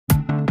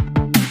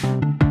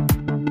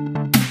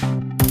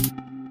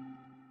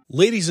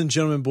Ladies and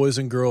gentlemen, boys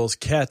and girls,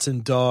 cats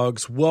and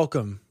dogs,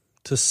 welcome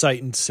to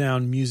Sight and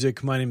Sound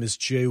Music. My name is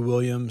Jay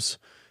Williams.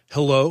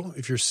 Hello,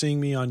 if you're seeing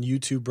me on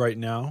YouTube right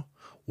now,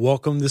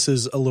 welcome. This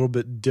is a little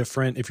bit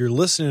different. If you're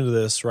listening to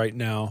this right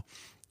now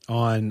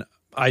on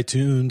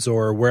iTunes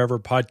or wherever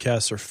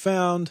podcasts are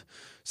found,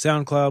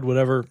 SoundCloud,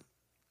 whatever,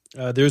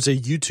 there's a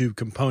YouTube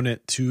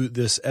component to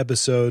this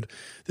episode.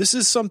 This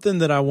is something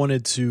that I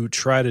wanted to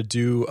try to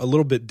do a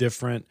little bit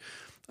different.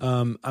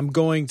 I'm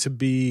going to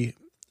be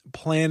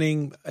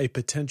planning a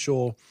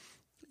potential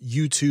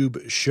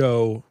YouTube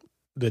show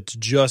that's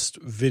just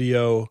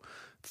video,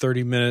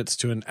 30 minutes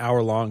to an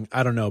hour long.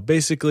 I don't know.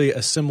 Basically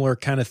a similar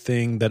kind of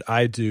thing that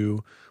I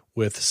do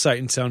with Sight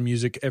and Sound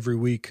Music every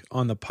week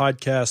on the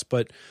podcast,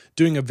 but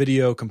doing a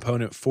video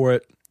component for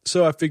it.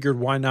 So I figured,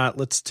 why not?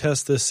 Let's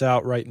test this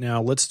out right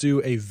now. Let's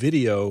do a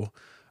video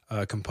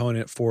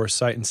component for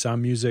Sight and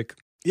Sound Music.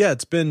 Yeah,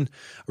 it's been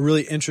a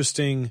really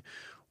interesting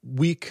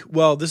week.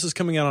 Well, this is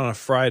coming out on a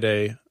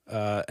Friday,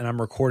 and I'm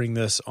recording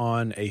this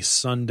on a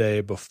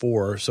Sunday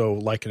before. So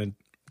like on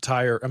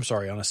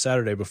a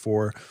Saturday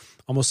before,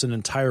 almost an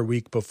entire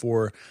week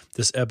before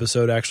this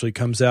episode actually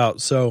comes out.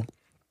 So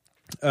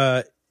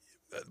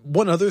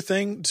one other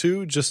thing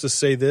too, just to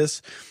say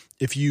this,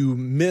 if you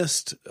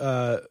missed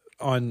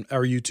on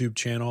our YouTube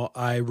channel,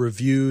 I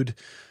reviewed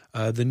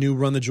the new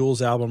Run the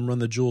Jewels album, Run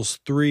the Jewels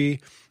 3.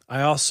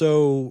 I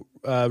also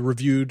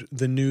reviewed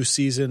the new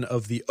season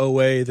of the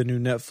OA, the new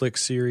Netflix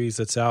series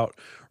that's out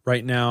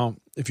right now.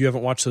 If you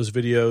haven't watched those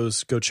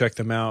videos, go check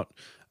them out.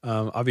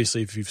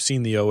 Obviously, if you've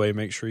seen the OA,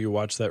 make sure you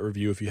watch that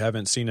review. If you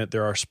haven't seen it,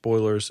 there are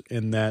spoilers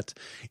in that.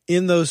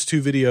 In those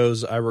two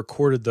videos, I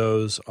recorded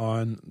those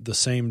on the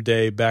same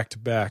day, back to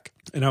back,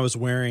 and I was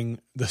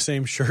wearing the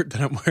same shirt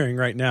that I'm wearing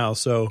right now.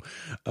 So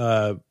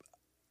I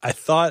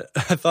thought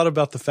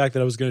about the fact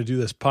that I was going to do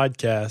this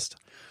podcast,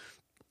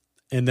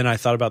 and then I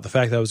thought about the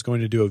fact that I was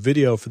going to do a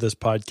video for this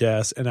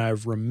podcast, and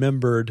I've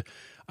remembered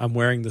I'm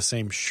wearing the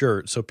same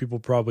shirt. So people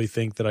probably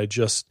think that I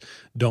just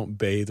don't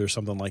bathe or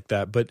something like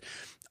that. But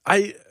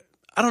I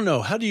don't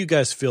know. How do you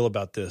guys feel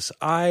about this?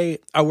 I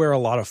wear a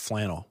lot of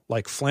flannel.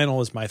 Like,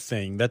 flannel is my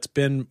thing. That's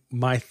been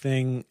my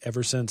thing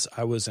ever since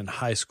I was in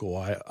high school.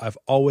 I've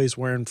always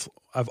worn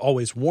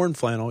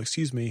flannel,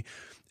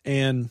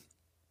 and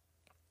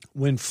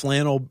when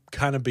flannel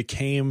kind of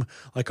became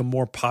like a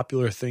more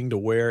popular thing to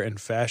wear in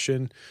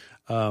fashion,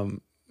 I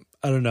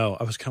don't know.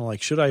 I was kind of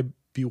like, should I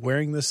be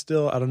wearing this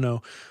still? I don't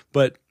know.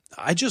 But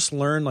I just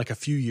learned like a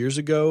few years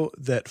ago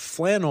that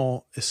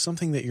flannel is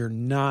something that you're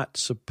not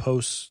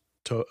supposed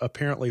to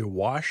apparently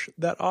wash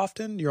that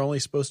often. You're only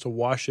supposed to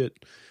wash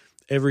it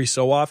every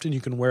so often. You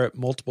can wear it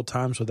multiple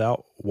times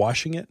without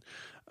washing it.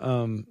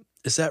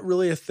 Is that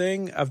really a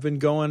thing? I've been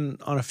going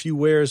on a few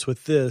wears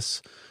with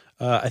this.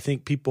 I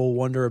think people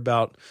wonder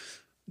about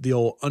the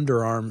old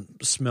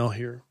underarm smell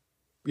here.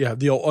 Yeah,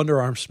 the old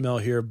underarm smell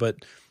here.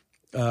 But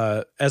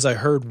as I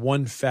heard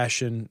one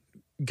fashion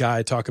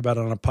guy talk about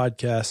it on a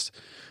podcast,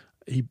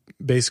 he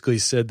basically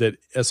said that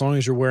as long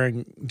as you're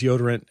wearing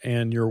deodorant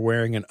and you're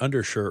wearing an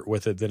undershirt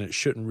with it, then it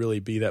shouldn't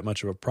really be that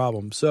much of a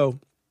problem. So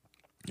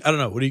I don't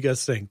know. What do you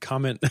guys think?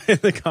 Comment in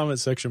the comment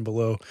section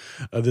below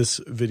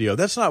this video.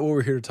 That's not what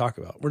we're here to talk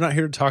about. We're not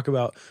here to talk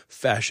about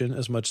fashion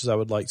as much as I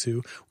would like to.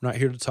 We're not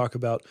here to talk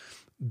about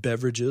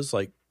beverages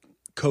like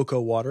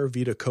cocoa water,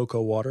 Vita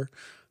cocoa water.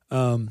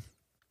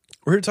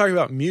 We're here to talk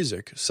about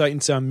music, Sight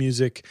and Sound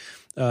Music.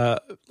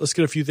 Let's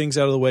get a few things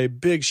out of the way.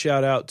 Big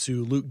shout out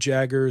to Luke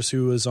Jaggers,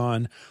 who was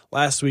on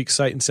last week's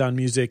Sight and Sound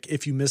Music.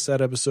 If you missed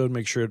that episode,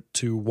 make sure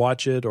to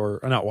watch it,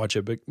 or not watch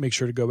it, but make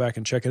sure to go back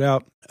and check it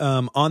out.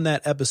 On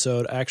that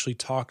episode, I actually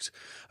talked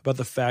about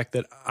the fact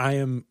that I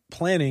am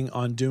planning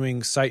on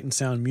doing Sight and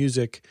Sound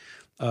Music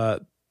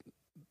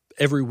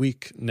every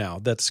week now.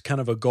 That's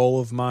kind of a goal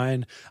of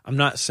mine. I'm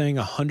not saying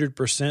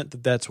 100%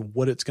 that that's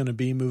what it's going to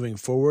be moving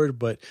forward,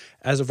 but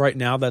as of right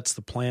now, that's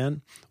the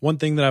plan. One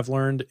thing that I've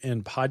learned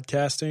in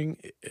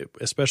podcasting,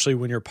 especially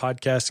when you're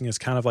podcasting is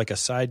kind of like a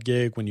side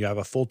gig, when you have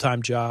a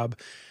full-time job,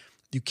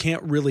 you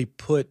can't really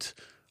put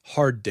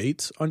hard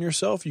dates on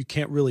yourself. You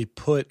can't really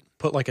put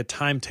like a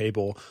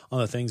timetable on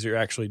the things that you're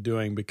actually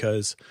doing,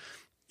 because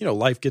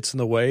life gets in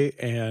the way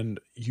and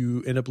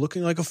you end up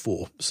looking like a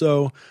fool.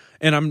 So,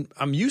 and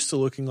I'm used to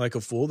looking like a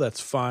fool. That's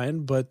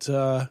fine. But,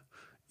 I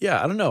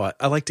don't know.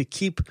 I like to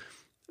keep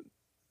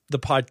the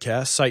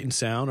podcast, Sight and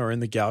Sound, or In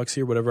the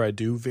Galaxy, or whatever I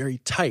do, very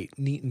tight,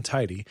 neat and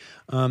tidy.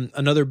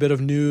 Another bit of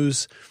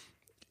news,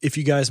 if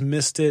you guys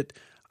missed it,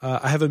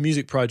 I have a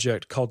music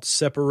project called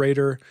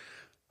Separator.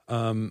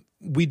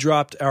 We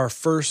dropped our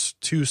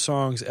first 2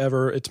 songs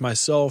ever. It's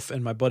myself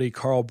and my buddy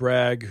Carl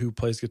Bragg, who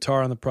plays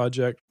guitar on the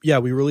project. Yeah,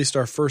 we released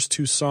our first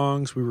 2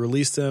 songs. We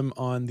released them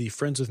on the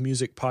Friends with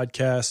Music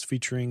podcast,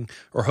 featuring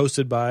or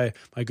hosted by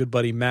my good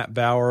buddy Matt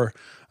Bauer.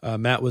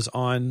 Matt was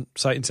on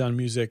Sight and Sound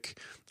Music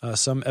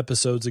some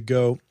episodes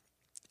ago,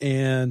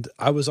 and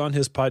I was on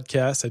his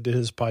podcast. I did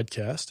his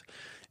podcast,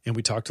 and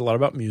we talked a lot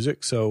about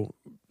music. So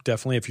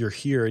definitely, if you're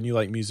here and you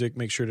like music,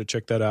 make sure to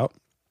check that out.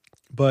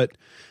 But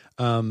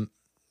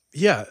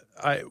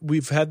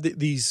we've had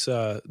these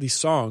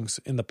songs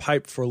in the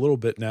pipe for a little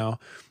bit now,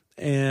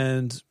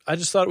 and I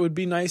just thought it would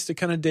be nice to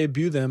kind of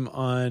debut them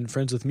on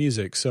Friends with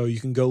Music. So you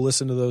can go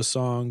listen to those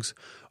songs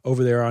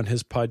over there on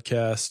his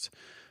podcast.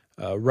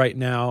 Right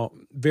now,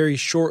 very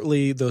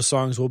shortly, those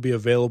songs will be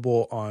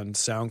available on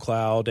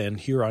SoundCloud and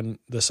here on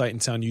the Sight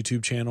and Sound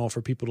YouTube channel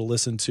for people to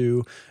listen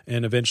to,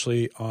 and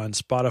eventually on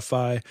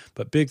Spotify.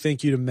 But big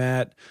thank you to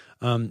Matt.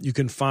 You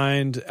can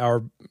find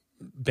our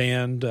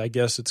band, I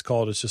guess it's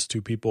called, it's just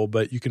two people,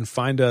 but you can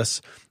find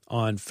us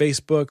on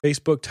Facebook,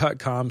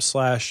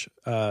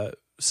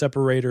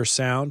 facebook.com/Separator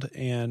Sound,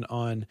 and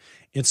on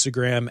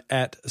Instagram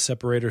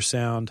 @Separator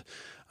Sound.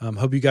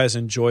 Hope you guys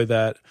enjoy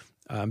that.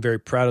 I'm very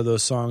proud of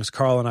those songs.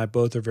 Carl and I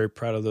both are very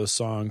proud of those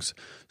songs.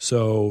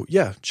 So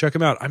yeah, check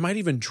them out. I might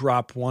even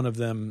drop one of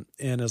them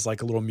in as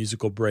like a little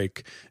musical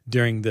break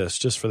during this,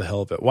 just for the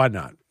hell of it. Why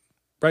not?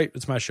 Right?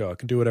 It's my show. I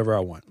can do whatever I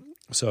want.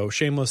 So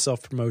shameless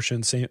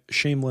self-promotion,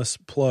 shameless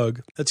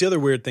plug. That's the other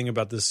weird thing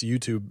about this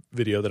YouTube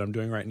video that I'm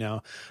doing right now.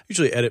 I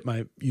usually edit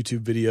my YouTube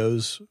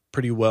videos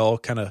pretty well,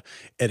 kind of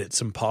edit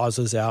some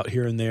pauses out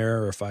here and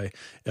there. Or if I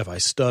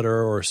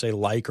stutter or say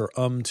like or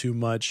too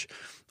much,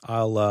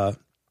 I'll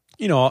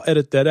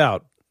edit that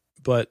out.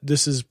 But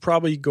this is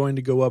probably going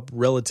to go up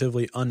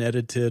relatively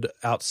unedited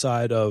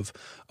outside of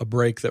a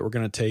break that we're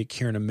going to take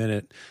here in a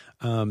minute.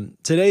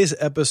 Today's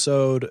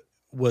episode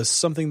was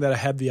something that I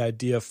had the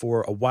idea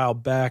for a while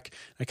back.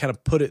 I kind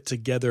of put it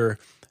together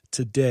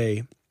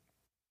today.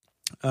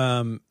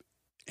 And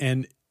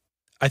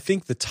I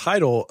think the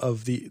title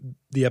of the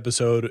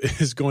episode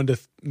is going to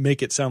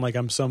make it sound like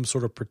I'm some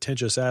sort of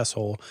pretentious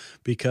asshole,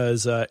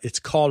 because it's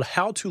called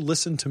How to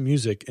Listen to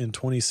Music in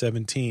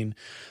 2017.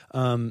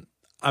 I'm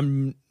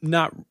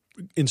not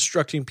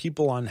instructing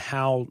people on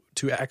how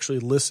to actually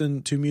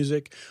listen to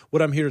music.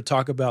 What I'm here to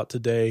talk about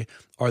today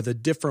are the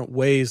different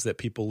ways that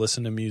people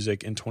listen to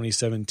music in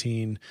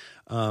 2017,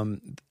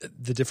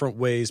 the different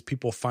ways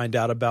people find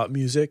out about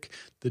music,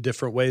 the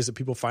different ways that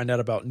people find out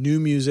about new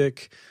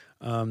music,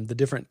 the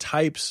different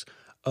types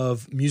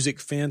of music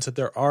fans that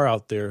there are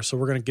out there. So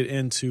we're going to get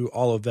into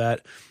all of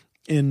that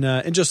in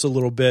just a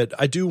little bit.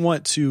 I do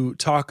want to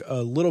talk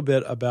a little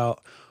bit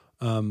about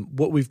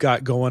what we've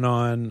got going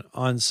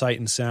on Sight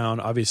and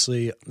Sound.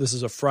 Obviously, this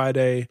is a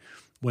Friday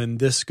when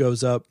this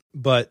goes up,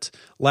 but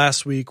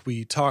last week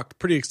we talked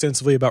pretty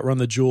extensively about Run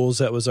the Jewels.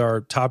 That was our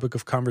topic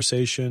of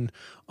conversation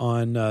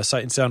on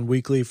Sight and Sound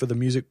Weekly for the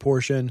music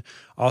portion.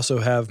 I also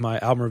have my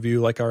album review,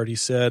 like I already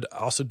said. I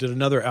also did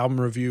another album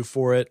review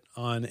for it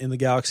on In the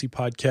Galaxy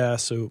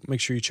podcast, so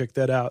make sure you check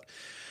that out.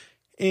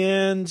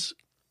 And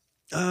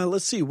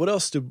let's see, what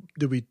else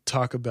did we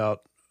talk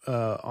about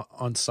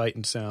on Sight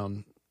and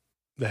Sound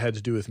that had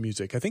to do with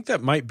music? I think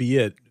that might be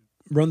it.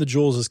 Run the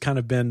Jewels has kind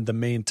of been the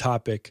main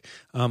topic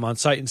on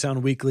Sight and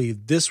Sound Weekly.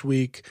 This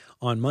week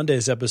on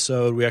Monday's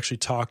episode, we actually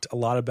talked a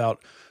lot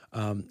about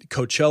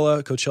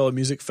Coachella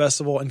Music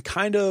Festival, and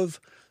kind of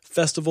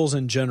festivals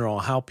in general,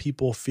 how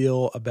people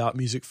feel about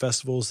music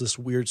festivals, this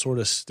weird sort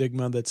of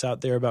stigma that's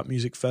out there about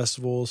music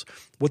festivals,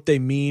 what they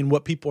mean,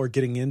 what people are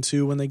getting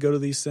into when they go to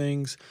these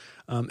things.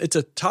 It's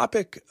a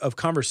topic of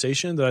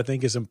conversation that I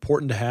think is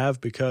important to have,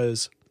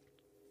 because,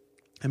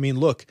 I mean,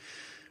 look,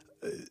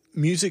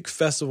 music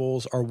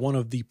festivals are one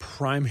of the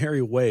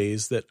primary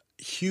ways that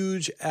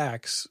huge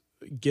acts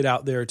get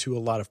out there to a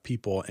lot of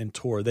people and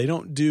tour. They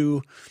don't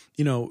do,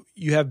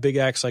 you have big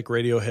acts like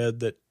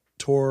Radiohead that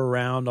tour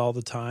around all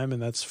the time, and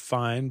that's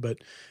fine, but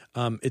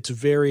it's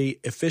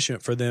very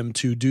efficient for them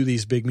to do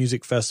these big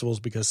music festivals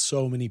because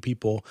so many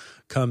people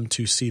come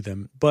to see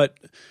them. But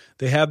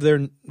they have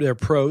their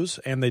pros,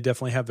 and they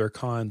definitely have their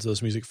cons,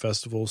 those music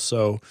festivals.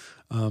 So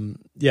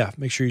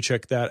make sure you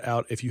check that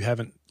out if you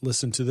haven't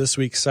listened to this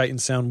week's Sight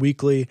and Sound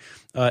Weekly.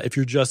 If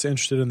you're just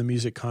interested in the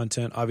music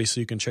content,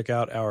 obviously you can check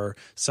out our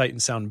Sight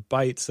and Sound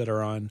Bites that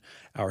are on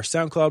our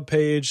SoundCloud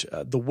page.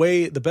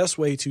 The best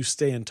way to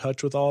stay in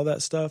touch with all of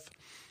that stuff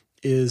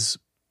is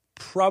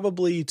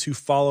probably to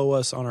follow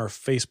us on our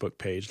Facebook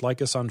page.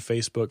 Like us on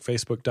Facebook,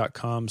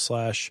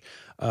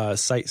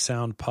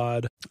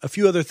 facebook.com/SightSoundPod. A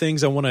few other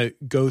things I want to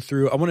go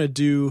through. I want to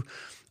do,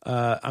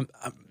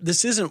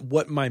 this isn't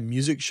what my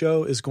music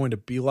show is going to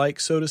be like,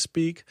 so to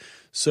speak.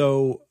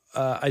 So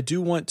I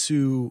do want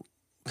to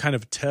kind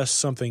of test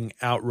something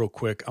out real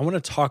quick. I want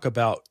to talk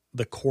about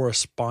the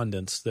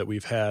correspondence that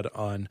we've had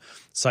on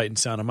Sight and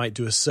Sound. I might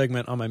do a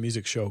segment on my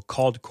music show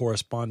called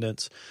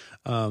Correspondence.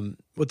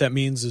 What that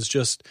means is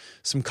just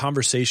some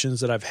conversations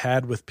that I've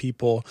had with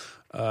people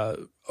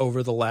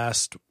over the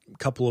last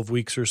couple of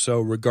weeks or so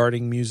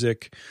regarding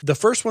music. The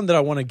first one that I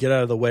want to get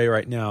out of the way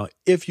right now,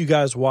 if you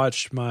guys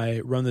watched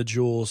my Run the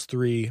Jewels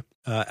 3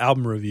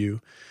 album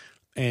review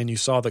and you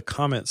saw the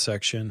comment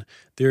section,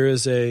 there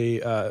is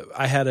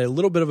I had a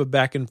little bit of a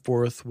back and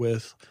forth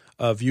with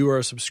a viewer,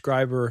 a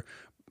subscriber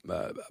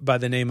by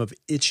the name of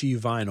Itchy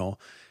Vinyl.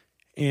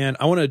 And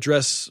I want to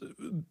address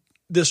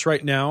this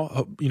right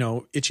now.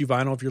 Itchy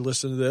Vinyl, if you're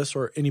listening to this,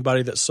 or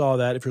anybody that saw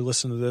that, if you're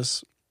listening to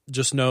this,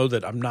 just know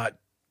that I'm not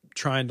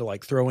trying to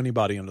throw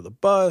anybody under the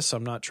bus.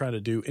 I'm not trying to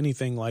do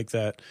anything like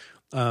that.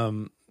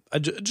 I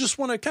just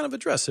want to kind of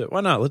address it.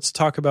 Why not? Let's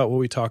talk about what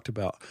we talked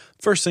about.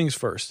 First things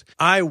first,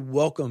 I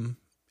welcome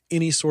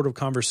any sort of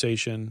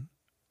conversation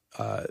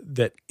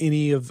that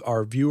any of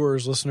our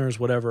viewers, listeners,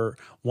 whatever,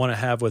 want to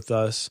have with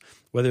us,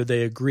 whether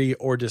they agree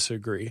or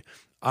disagree.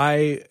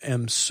 I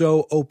am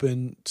so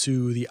open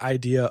to the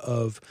idea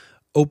of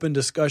open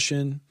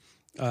discussion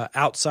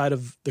outside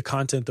of the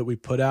content that we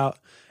put out.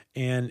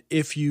 And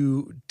if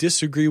you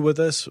disagree with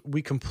us,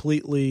 we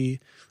completely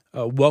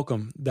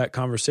welcome that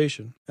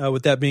conversation.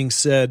 With that being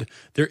said,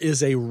 there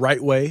is a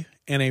right way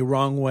and a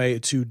wrong way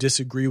to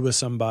disagree with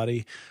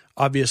somebody.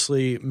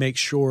 Obviously, make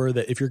sure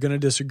that if you're going to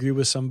disagree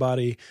with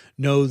somebody,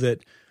 know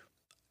that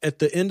at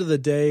the end of the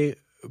day,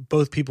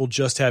 both people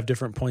just have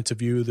different points of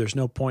view. There's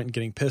no point in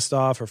getting pissed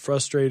off or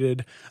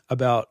frustrated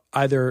about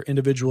either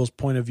individual's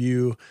point of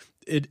view.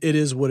 It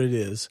is what it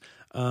is.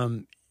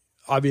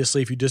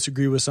 Obviously, if you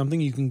disagree with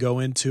something, you can go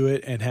into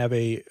it and have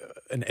an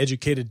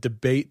educated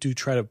debate to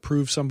try to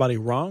prove somebody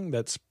wrong.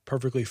 That's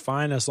perfectly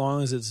fine as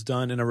long as it's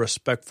done in a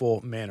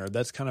respectful manner.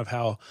 That's kind of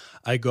how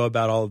I go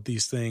about all of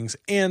these things,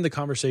 and the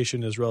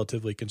conversation is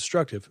relatively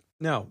constructive.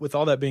 Now, with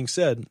all that being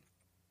said,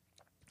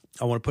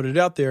 I want to put it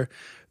out there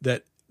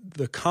that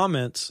the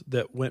comments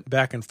that went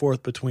back and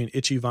forth between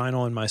Itchy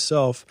Vinyl and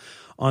myself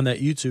on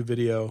that YouTube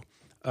video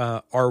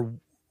were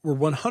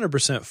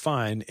 100%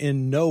 fine.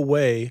 In no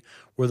way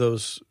were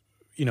those,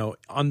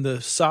 on the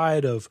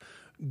side of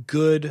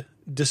good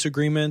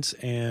disagreements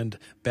and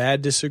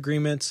bad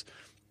disagreements.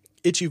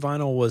 Itchy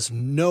Vinyl was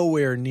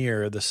nowhere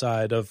near the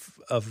side of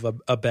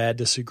a bad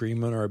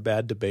disagreement or a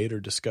bad debate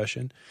or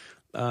discussion.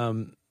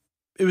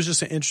 It was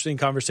just an interesting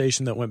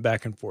conversation that went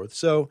back and forth.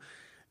 So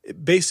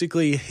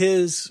basically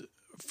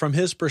from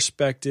his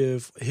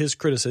perspective, his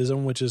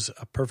criticism, which is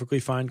a perfectly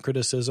fine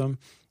criticism,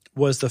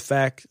 was the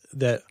fact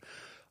that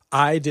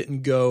I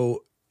didn't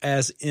go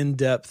as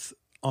in-depth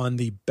on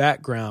the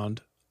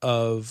background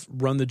of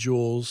Run the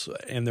Jewels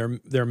and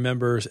their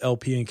members,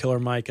 LP and Killer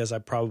Mike, as I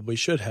probably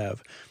should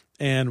have.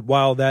 And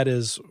while that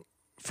is,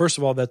 first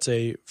of all, that's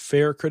a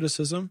fair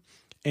criticism,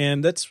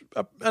 and that's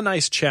a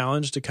nice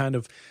challenge to kind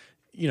of,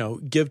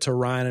 give to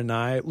Ryan and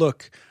I.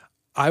 Look,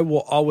 I will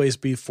always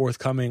be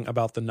forthcoming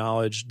about the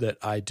knowledge that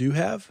I do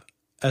have,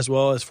 as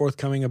well as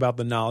forthcoming about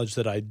the knowledge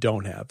that I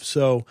don't have.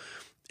 So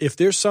if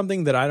there's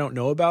something that I don't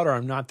know about or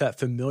I'm not that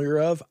familiar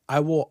of, I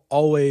will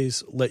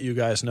always let you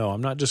guys know.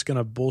 I'm not just going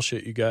to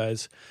bullshit you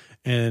guys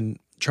and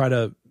try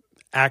to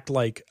act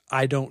like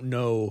I don't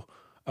know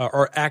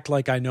or act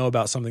like I know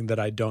about something that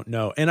I don't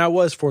know. And I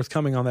was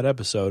forthcoming on that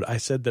episode. I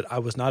said that I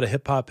was not a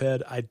hip hop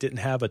head. I didn't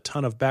have a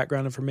ton of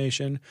background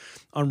information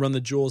on Run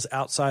the Jewels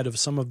outside of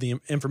some of the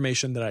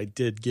information that I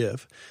did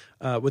give.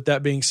 With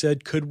that being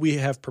said, could we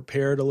have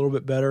prepared a little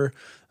bit better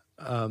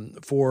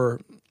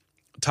for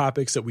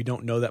topics that we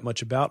don't know that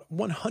much about?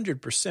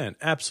 100%,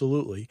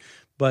 absolutely.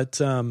 But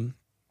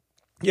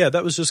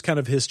that was just kind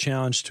of his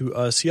challenge to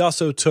us. He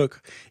also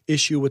took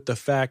issue with the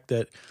fact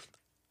that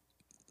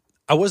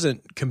I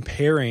wasn't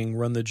comparing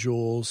Run the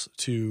Jewels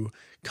to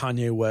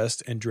Kanye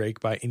West and Drake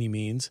by any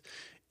means.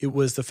 It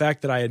was the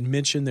fact that I had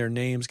mentioned their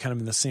names kind of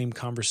in the same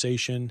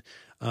conversation.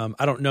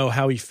 I don't know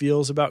how he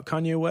feels about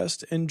Kanye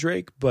West and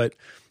Drake, but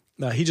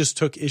he just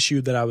took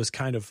issue that I was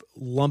kind of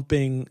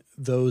lumping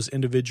those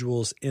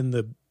individuals in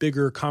the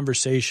bigger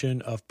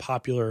conversation of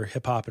popular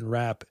hip hop and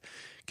rap,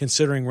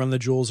 considering Run the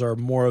Jewels are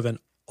more of an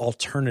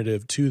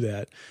alternative to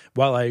that.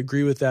 While I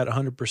agree with that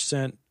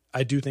 100%,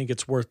 I do think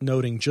it's worth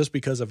noting just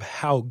because of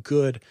how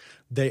good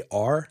they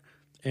are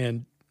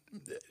and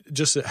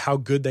just how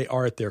good they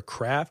are at their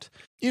craft.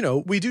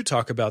 We do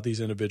talk about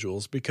these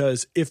individuals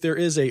because if there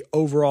is a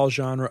overall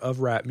genre of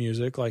rap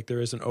music, like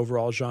there is an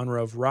overall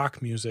genre of rock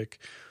music,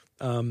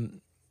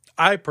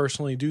 I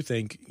personally do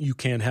think you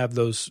can have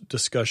those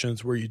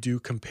discussions where you do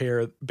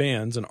compare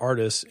bands and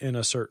artists in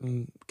a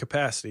certain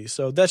capacity.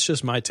 So that's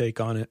just my take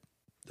on it.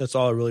 That's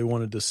all I really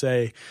wanted to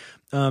say.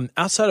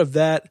 Outside of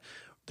that,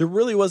 there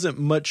really wasn't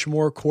much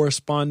more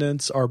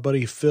correspondence. Our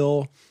buddy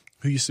Phil,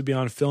 who used to be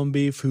on Film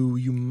Beef, who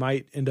you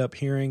might end up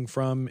hearing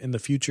from in the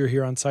future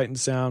here on Sight and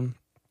Sound,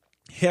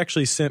 he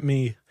actually sent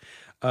me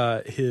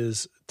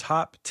his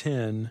top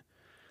 10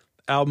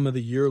 album of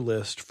the year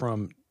list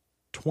from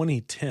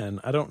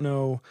 2010. I don't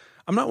know.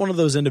 I'm not one of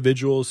those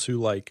individuals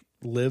who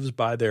lives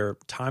by their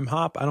time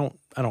hop. I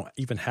don't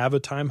even have a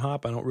time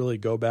hop. I don't really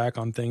go back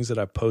on things that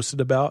I've posted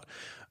about.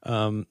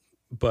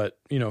 But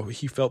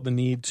he felt the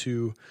need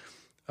to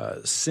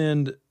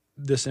send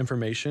this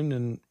information,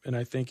 and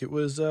I think it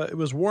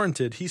was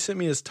warranted. He sent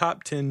me his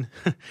top 10.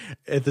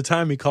 At the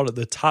time, he called it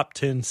the top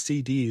 10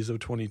 CDs of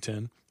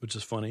 2010, which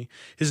is funny.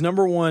 His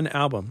number one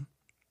album,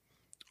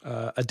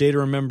 A Day to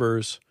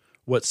Remember's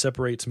What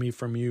Separates Me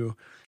From You.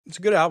 It's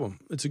a good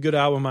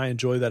album. I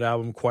enjoy that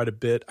album quite a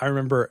bit. I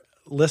remember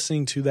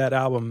listening to that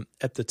album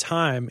at the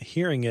time,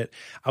 hearing it.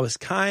 I was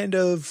kind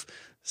of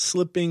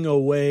slipping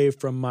away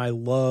from my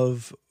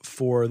love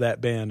for that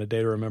band, A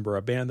Day to Remember,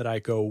 a band that I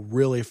go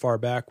really far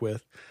back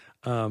with.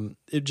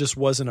 It just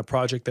wasn't a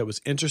project that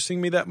was interesting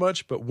me that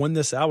much. But when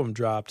this album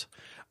dropped,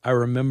 I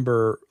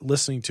remember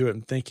listening to it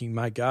and thinking,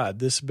 my God,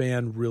 this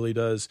band really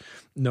does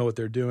know what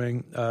they're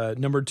doing.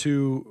 Number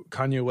 2,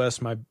 Kanye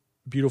West, My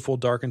Beautiful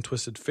Dark and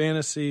Twisted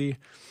Fantasy.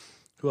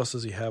 Who else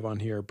does he have on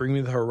here? Bring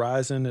Me the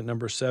Horizon at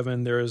number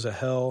 7. There Is a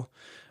Hell.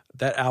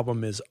 That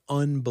album is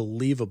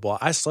unbelievable.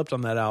 I slept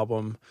on that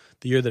album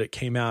the year that it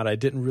came out. I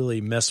didn't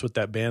really mess with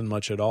that band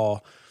much at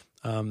all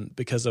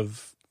because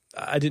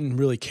I didn't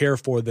really care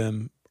for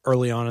them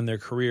early on in their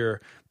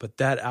career. But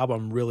that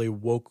album really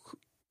woke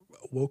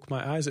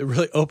my eyes. It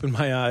really opened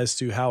my eyes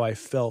to how I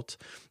felt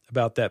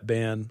about that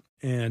band.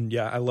 And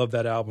yeah, I love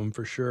that album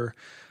for sure.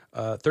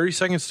 30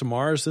 Seconds to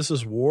Mars, This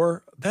Is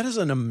War. That is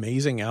an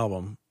amazing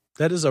album.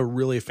 That is a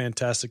really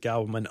fantastic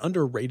album, an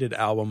underrated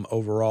album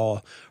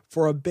overall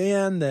for a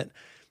band that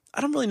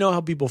I don't really know how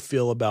people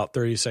feel about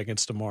 30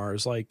 Seconds to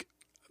Mars. Like,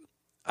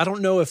 I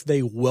don't know if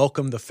they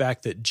welcome the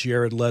fact that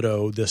Jared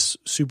Leto, this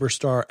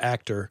superstar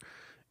actor,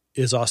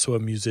 is also a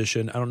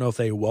musician. I don't know if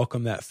they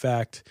welcome that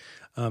fact.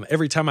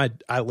 Every time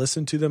I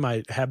listen to them,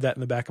 I have that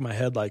in the back of my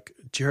head, like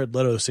Jared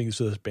Leto sings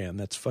with this band.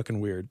 That's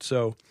fucking weird.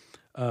 So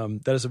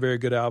that is a very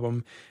good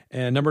album.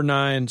 And number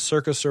 9,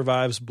 Circa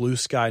Survives Blue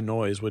Sky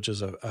Noise, which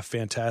is a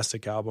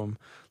fantastic album.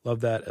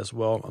 Love that as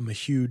well. I'm a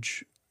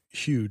huge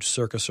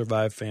Circa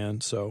Survive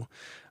fan. So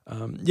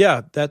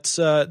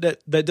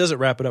that does it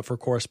wrap it up for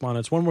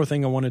correspondence. One more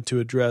thing I wanted to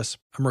address.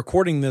 I'm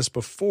recording this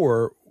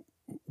before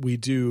we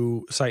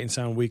do Sight and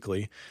Sound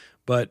Weekly,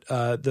 but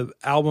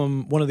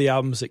one of the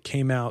albums that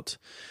came out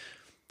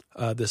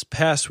this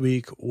past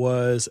week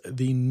was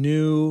the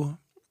new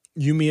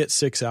You Me at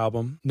 6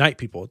 album, Night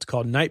People. It's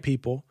called Night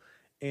People,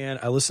 and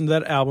I listened to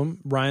that album.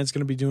 Ryan's going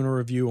to be doing a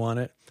review on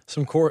it.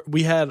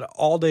 We had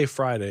All Day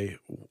Friday,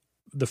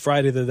 the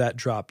Friday that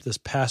dropped, this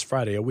past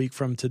Friday, a week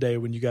from today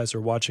when you guys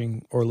are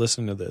watching or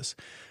listening to this.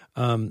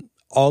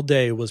 All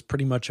day was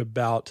pretty much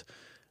about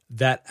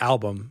that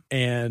album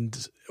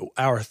and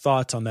our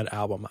thoughts on that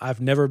album.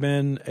 I've never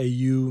been a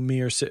You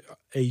Me.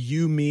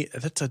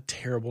 That's a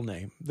terrible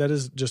name. That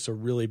is just a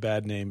really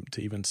bad name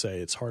to even say.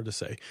 It's hard to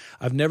say.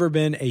 I've never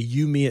been a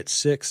You Me at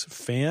 6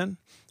 fan.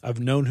 I've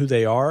known who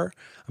they are.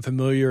 I'm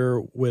familiar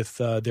with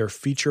their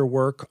feature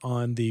work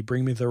on the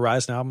Bring Me the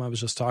Horizon album I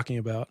was just talking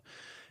about.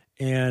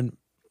 And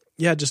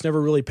yeah, just never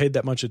really paid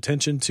that much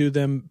attention to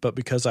them. But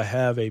because I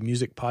have a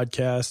music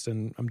podcast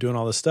and I'm doing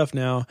all this stuff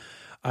now,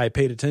 I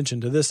paid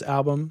attention to this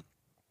album.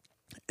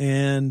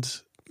 And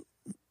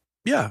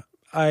yeah,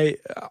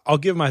 I'll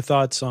give my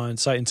thoughts on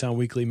Sight and Sound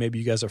Weekly. Maybe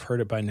you guys have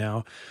heard it by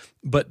now.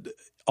 But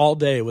All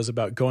Day was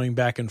about going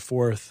back and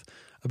forth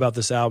about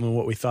this album and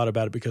what we thought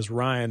about it, because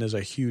Ryan is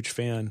a huge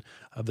fan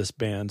of this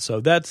band. So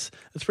that's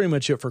pretty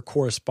much it for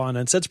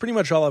correspondence. That's pretty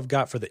much all I've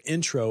got for the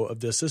intro of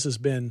this. This has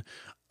been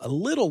a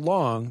little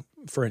long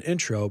for an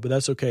intro, but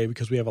that's okay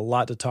because we have a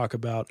lot to talk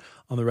about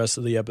on the rest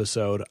of the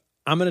episode.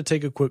 I'm going to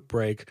take a quick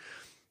break.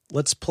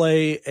 Let's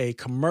play a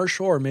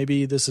commercial, or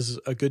maybe this is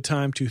a good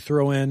time to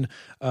throw in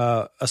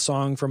a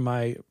song from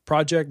my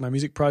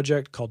music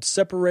project called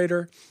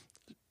Separator.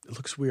 It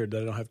looks weird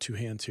that I don't have 2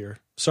 hands here.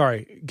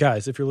 Sorry,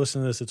 guys, if you're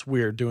listening to this, it's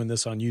weird doing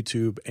this on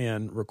YouTube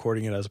and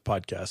recording it as a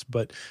podcast,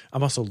 but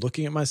I'm also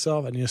looking at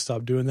myself. I need to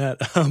stop doing that.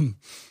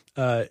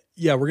 We're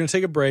going to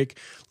take a break.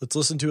 Let's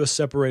listen to a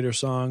Separator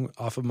song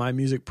off of my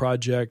music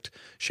project,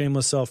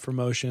 shameless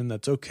self-promotion.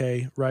 That's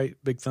okay, right?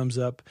 Big thumbs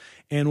up.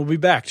 And we'll be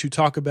back to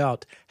talk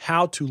about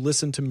how to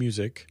listen to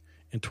music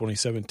in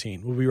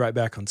 2017. We'll be right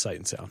back on Sight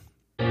and Sound.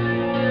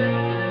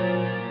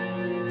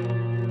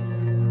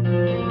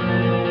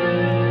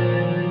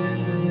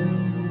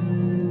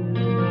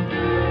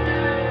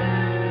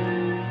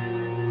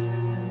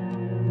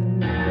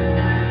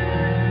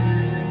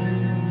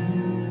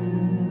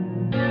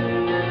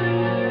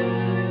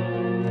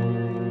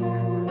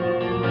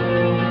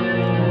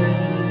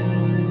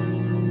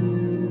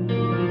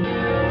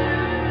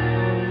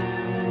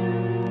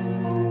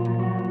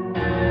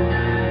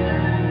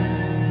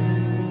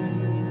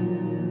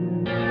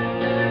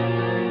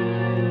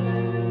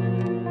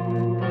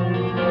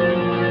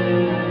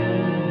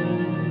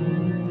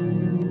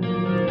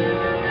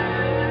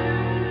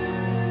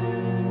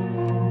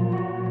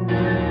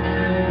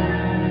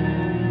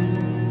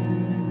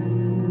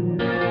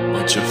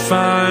 What you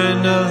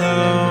find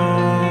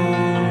alone,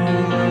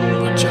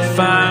 what you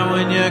find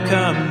when you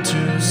come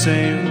to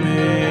save me.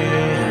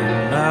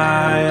 Am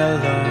I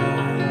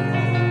alone?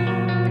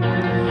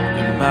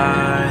 Am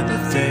I the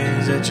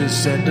things that you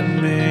said to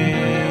me?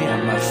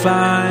 Am I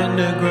fine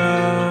to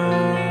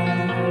grow?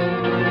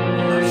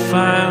 Am I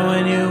fine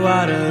when you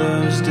water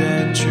those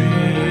dead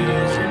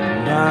trees?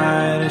 Am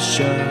I to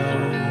show?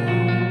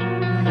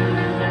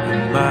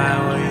 Am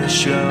I where you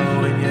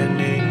show when you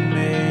need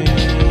me?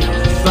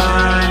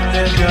 Fine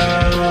to go,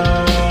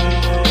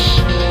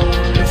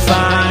 you're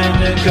fine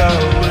to go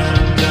when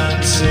I'm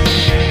done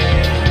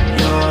singing.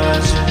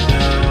 Yours to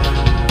know.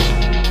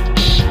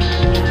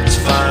 It's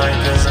fine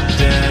 'cause I'm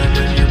dead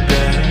when you're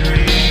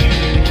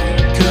buried.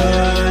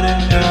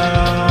 Couldn't know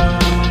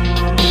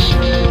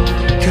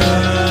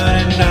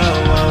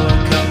what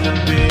would come to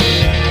be.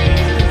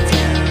 The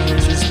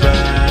fuse is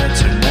burnt,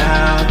 turn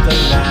out the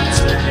lights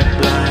when you're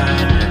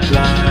blind.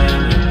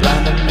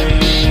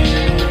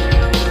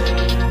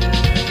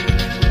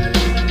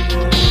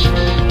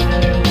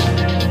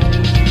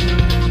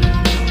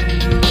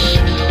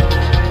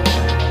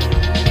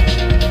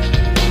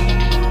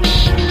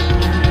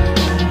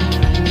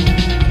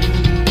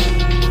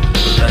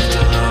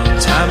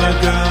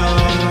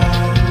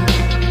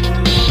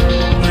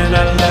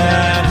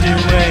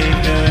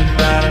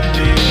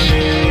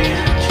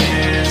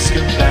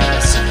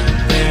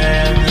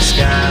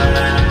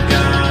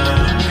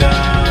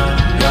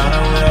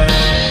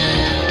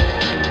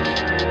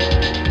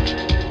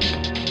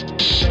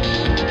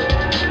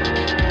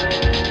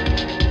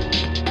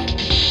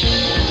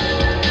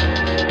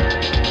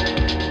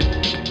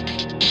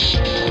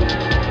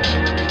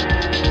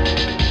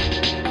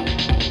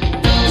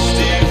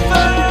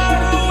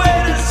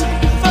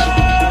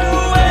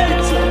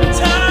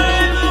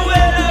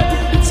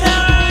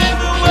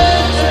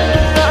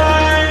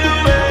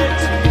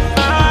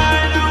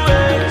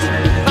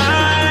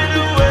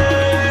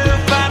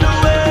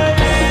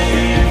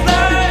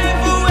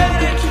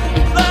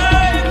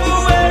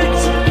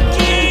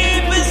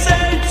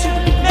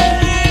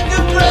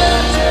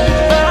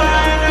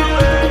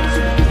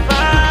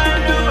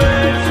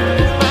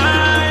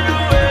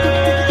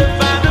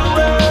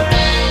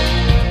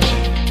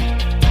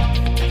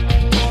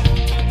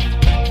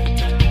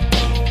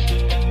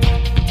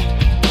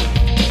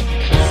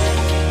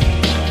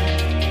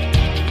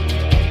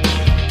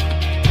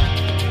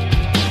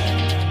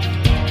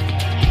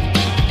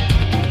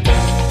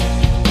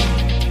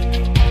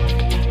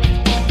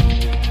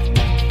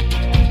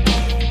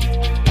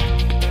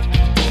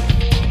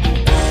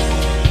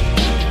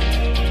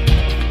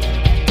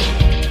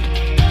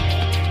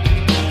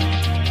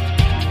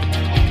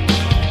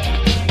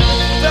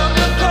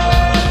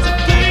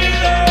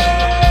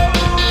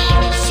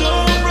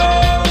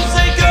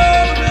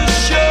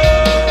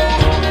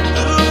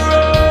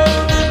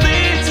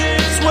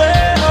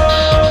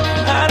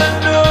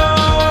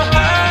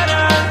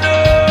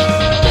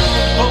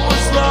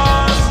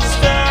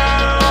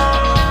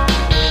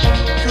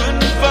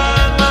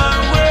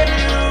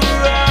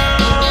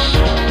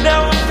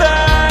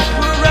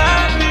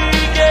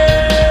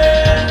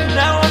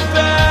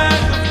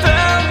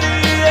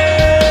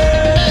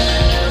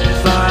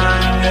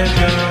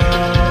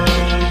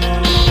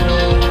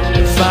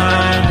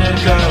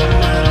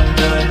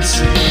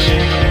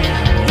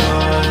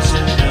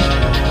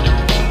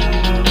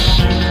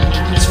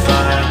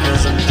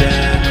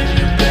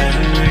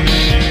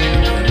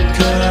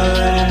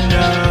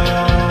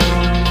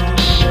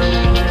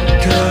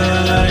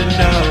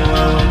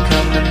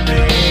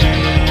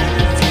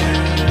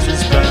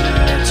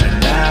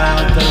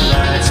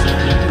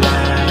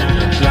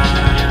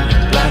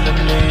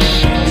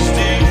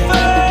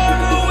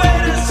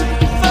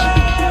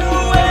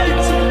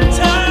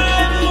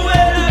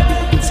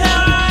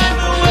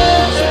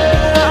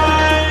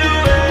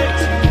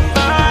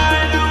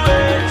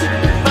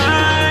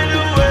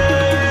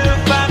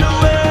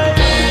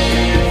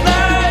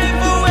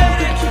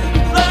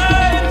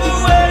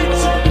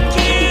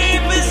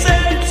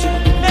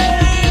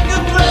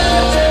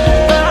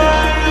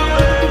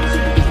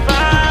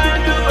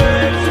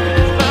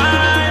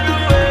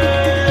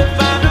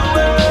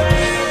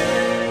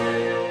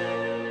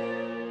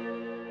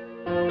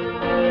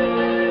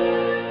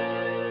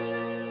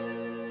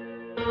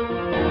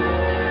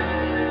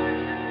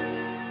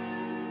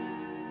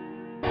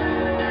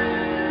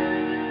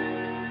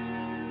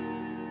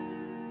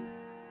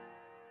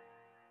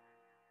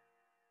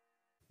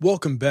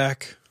 Welcome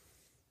back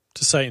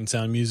to Sight and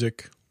Sound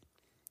Music.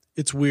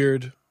 It's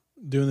weird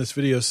doing this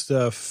video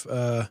stuff.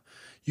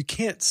 You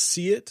can't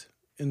see it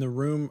in the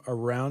room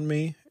around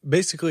me.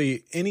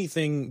 Basically,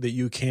 anything that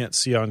you can't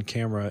see on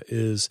camera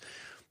is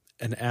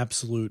an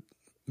absolute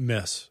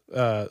mess.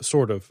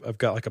 Sort of. I've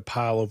got like a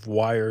pile of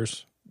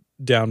wires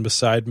down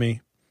beside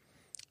me.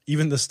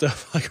 Even the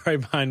stuff like right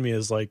behind me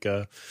is like,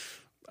 I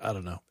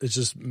don't know. It's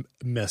just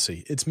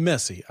messy. It's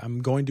messy.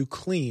 I'm going to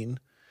clean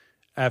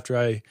after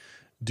I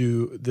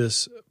do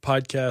this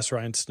podcast.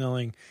 Ryan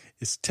Snelling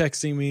is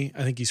texting me.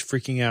 I think he's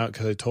freaking out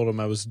because I told him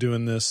I was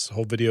doing this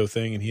whole video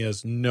thing and he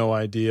has no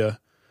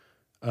idea.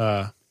 He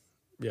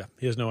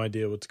has no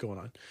idea what's going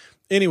on.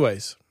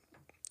 Anyways,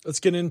 let's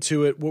get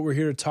into it. What we're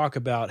here to talk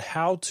about,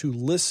 how to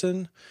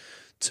listen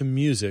to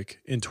music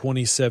in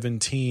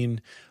 2017.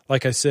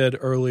 Like I said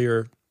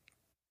earlier,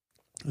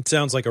 it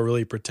sounds like a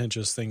really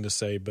pretentious thing to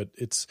say, but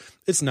it's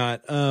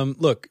not.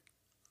 Look,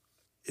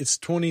 it's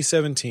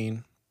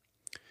 2017.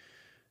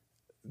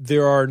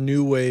 There are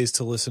new ways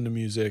to listen to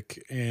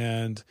music,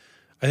 and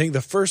I think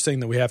the first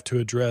thing that we have to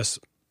address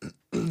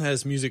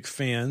as music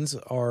fans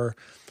are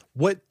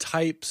what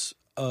types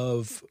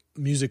of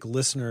music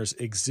listeners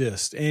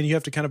exist. And you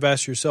have to kind of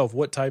ask yourself,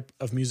 what type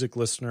of music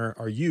listener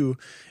are you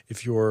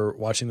if you're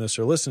watching this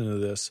or listening to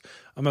this?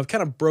 I've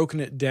kind of broken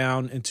it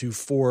down into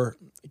 4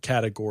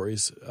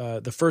 categories.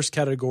 The first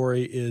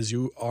category is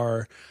you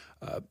are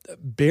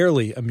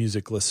barely a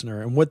music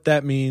listener. And what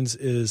that means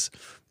is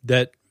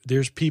that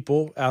there's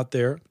people out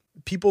there,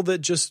 people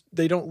that just,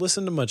 they don't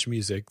listen to much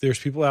music. There's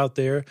people out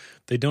there,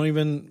 they don't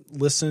even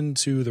listen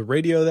to the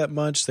radio that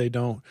much. They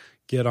don't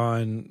get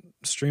on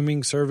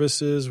streaming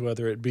services,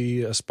 whether it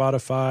be a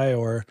Spotify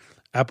or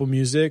Apple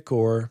Music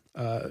or,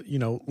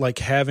 like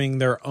having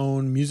their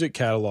own music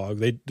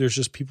catalog. There's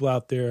just people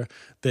out there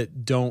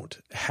that don't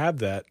have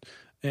that.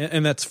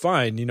 And that's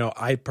fine.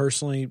 I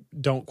personally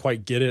don't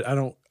quite get it. I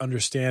don't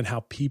understand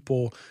how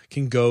people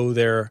can go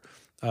their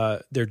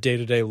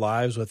day-to-day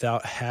lives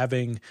without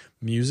having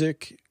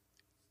music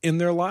in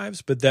their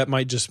lives, but that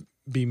might just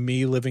be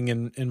me living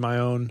in my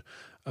own,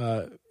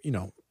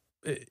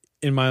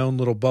 in my own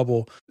little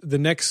bubble. The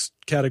next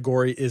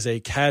category is a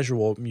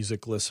casual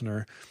music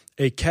listener.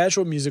 A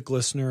casual music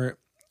listener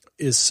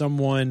is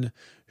someone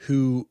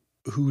who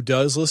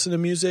does listen to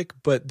music,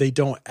 but they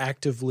don't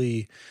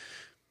actively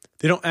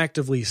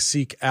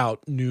seek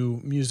out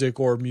new music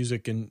or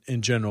music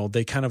in general.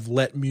 They kind of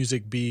let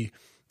music be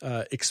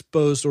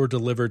exposed or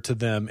delivered to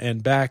them.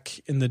 And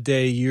back in the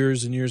day,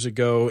 years and years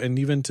ago, and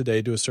even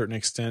today to a certain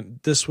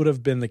extent, this would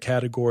have been the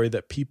category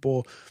that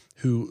people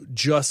who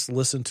just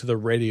listen to the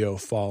radio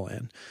fall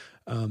in.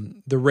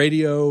 The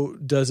radio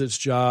does its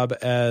job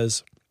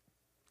as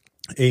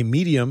a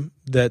medium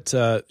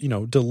that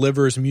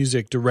delivers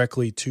music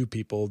directly to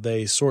people.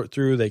 They sort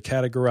through, they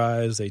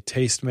categorize, they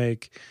taste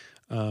make,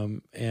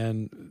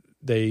 and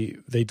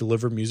they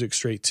deliver music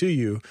straight to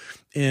you.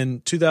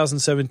 In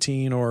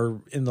 2017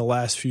 or in the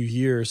last few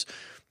years,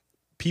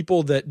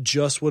 people that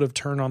just would have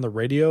turned on the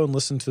radio and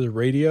listened to the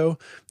radio,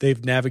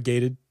 they've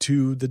navigated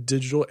to the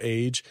digital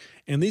age.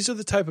 And these are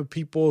the type of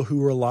people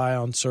who rely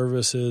on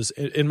services,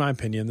 in my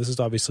opinion, this is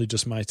obviously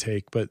just my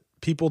take, but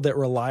people that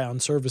rely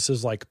on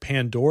services like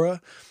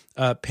Pandora.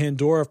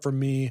 Pandora for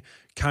me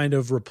kind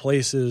of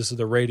replaces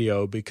the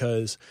radio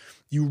because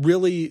you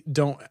really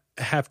don't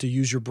have to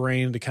use your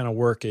brain to kind of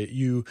work it.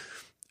 You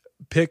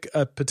pick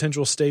a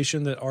potential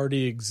station that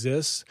already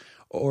exists,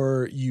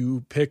 or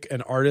you pick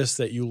an artist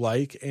that you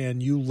like,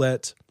 and you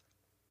let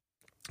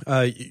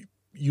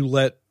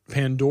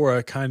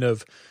Pandora kind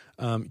of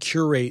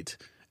curate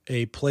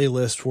a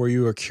playlist for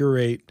you, or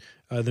curate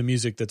the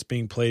music that's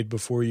being played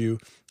before you.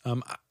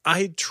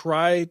 I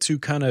try to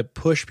kind of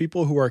push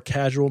people who are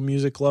casual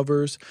music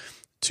lovers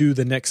to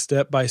the next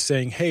step by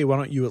saying, hey, why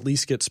don't you at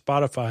least get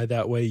Spotify?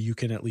 That way you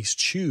can at least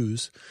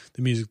choose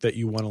the music that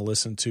you want to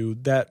listen to.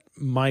 That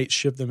might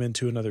shift them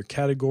into another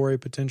category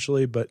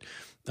potentially, but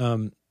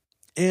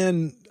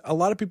and a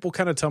lot of people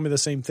kind of tell me the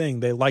same thing.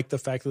 They like the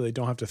fact that they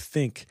don't have to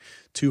think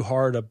too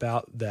hard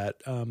about that.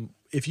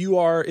 If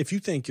you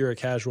think you're a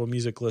casual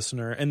music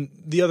listener, and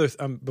the other,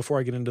 before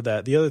I get into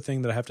that, the other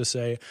thing that I have to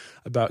say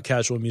about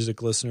casual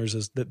music listeners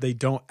is that they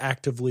don't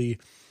actively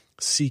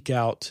seek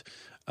out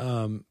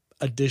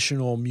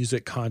additional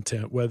music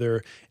content,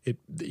 whether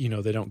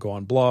they don't go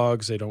on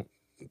blogs, they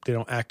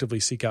don't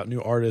actively seek out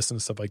new artists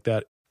and stuff like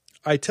that.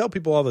 I tell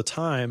people all the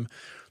time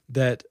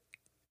that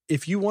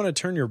if you want to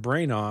turn your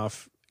brain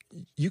off,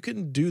 you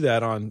can do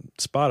that on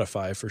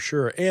Spotify for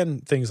sure,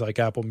 and things like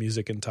Apple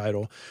Music and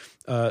Tidal.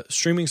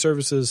 Streaming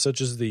services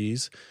such as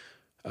these,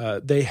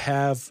 they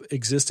have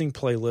existing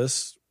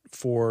playlists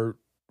for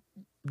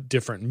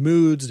different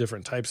moods,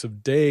 different types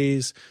of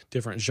days,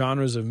 different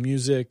genres of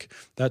music.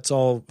 That's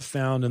all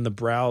found in the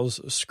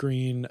browse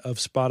screen of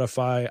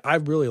Spotify. I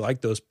really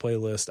like those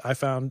playlists.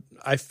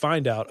 I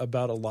find out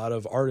about a lot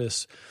of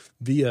artists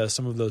via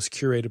some of those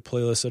curated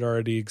playlists that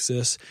already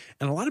exist.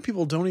 And a lot of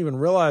people don't even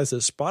realize that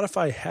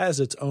Spotify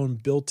has its own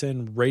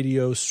built-in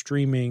radio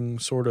streaming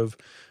sort of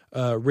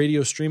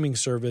radio streaming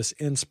service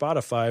in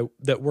Spotify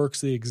that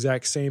works the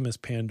exact same as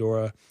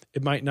Pandora.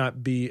 It might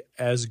not be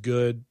as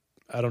good.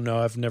 I don't know.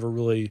 I've never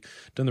really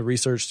done the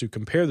research to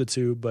compare the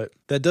two, but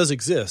that does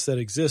exist. That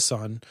exists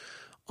on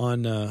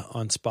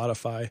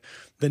Spotify.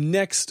 The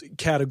next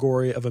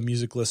category of a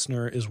music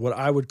listener is what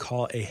I would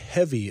call a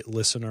heavy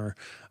listener.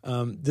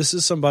 This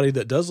is somebody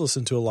that does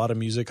listen to a lot of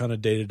music on a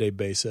day-to-day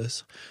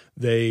basis.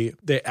 They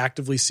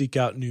actively seek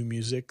out new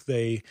music.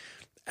 They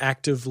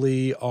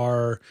actively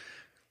are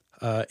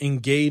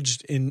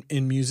engaged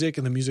in music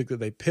and the music that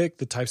they pick,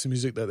 the types of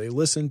music that they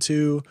listen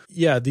to.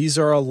 Yeah, these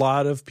are a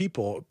lot of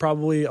people.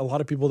 Probably a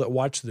lot of people that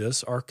watch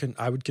this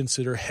I would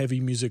consider heavy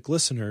music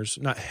listeners.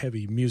 Not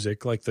heavy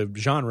music like the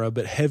genre,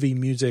 but heavy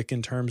music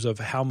in terms of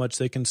how much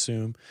they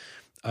consume.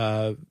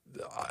 I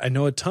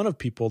know a ton of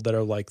people that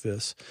are like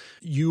this.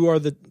 You are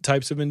the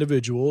types of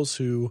individuals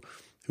who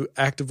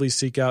actively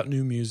seek out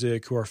new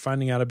music, who are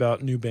finding out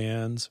about new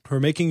bands, who are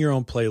making your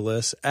own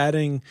playlists,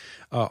 adding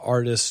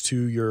artists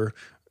to your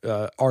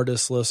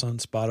artist list on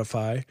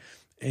Spotify.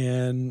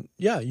 And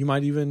yeah, you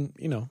might even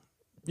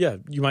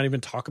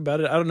talk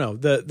about it. I don't know.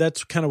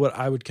 That's kind of what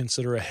I would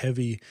consider a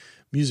heavy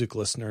music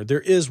listener. There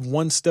is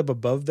one step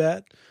above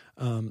that.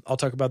 I'll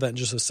talk about that in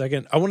just a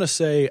second. I want to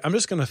say, I'm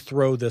just going to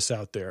throw this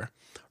out there.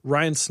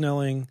 Ryan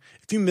Snelling,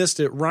 if you missed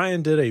it,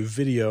 Ryan did a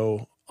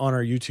video on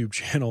our YouTube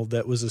channel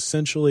that was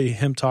essentially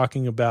him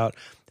talking about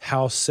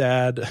how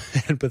sad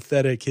and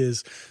pathetic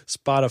his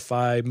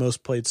Spotify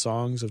most played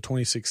songs of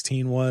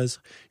 2016 was.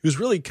 He was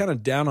really kind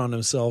of down on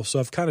himself, so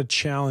I've kind of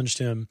challenged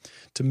him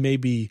to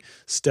maybe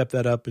step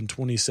that up in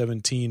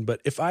 2017. But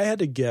if I had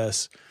to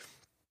guess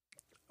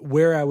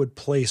where I would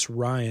place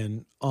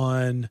Ryan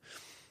on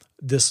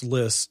this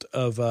list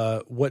of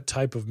what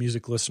type of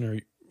music listener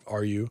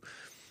are you,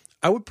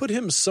 I would put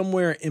him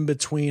somewhere in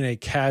between a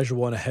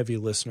casual and a heavy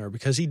listener,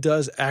 because he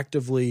does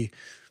actively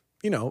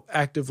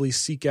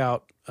seek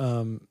out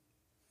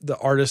the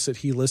artists that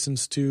he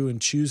listens to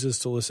and chooses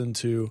to listen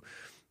to,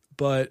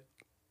 but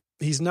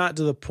he's not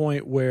to the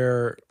point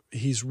where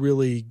he's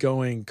really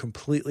going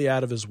completely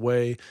out of his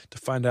way to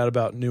find out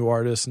about new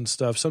artists and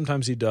stuff.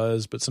 Sometimes he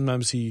does, but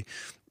sometimes he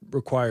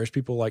requires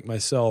people like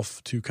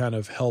myself to kind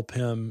of help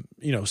him,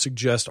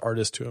 suggest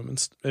artists to him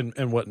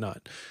and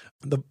whatnot.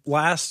 The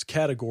last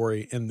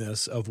category in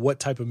this of what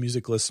type of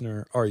music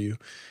listener are you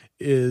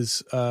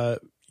is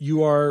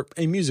you are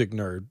a music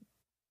nerd.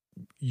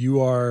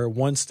 You are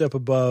one step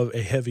above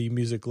a heavy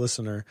music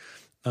listener.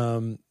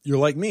 You're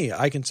like me.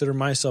 I consider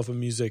myself a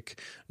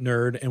music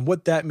nerd. And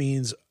what that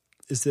means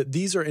is that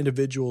these are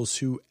individuals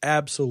who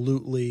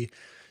absolutely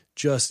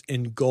just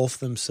engulf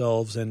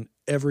themselves in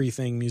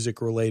everything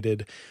music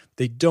related.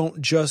 They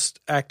don't just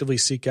actively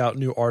seek out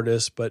new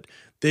artists, but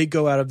they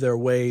go out of their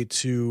way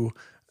to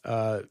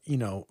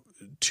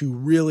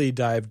really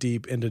dive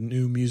deep into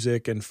new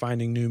music and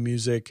finding new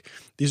music.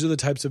 These are the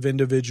types of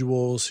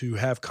individuals who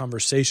have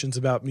conversations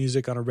about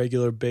music on a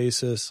regular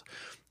basis,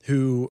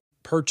 who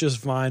purchase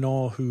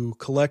vinyl, who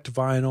collect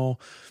vinyl,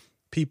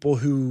 people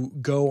who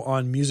go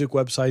on music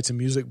websites and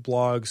music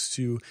blogs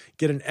to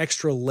get an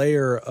extra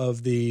layer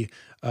of the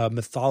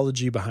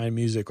mythology behind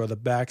music or the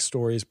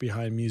backstories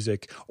behind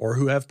music, or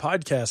who have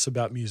podcasts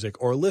about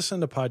music or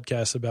listen to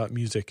podcasts about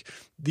music.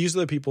 These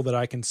are the people that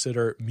I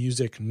consider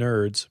music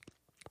nerds.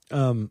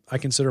 I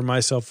consider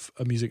myself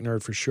a music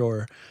nerd for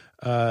sure.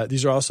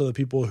 These are also the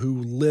people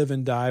who live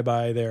and die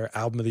by their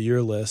album of the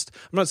year list.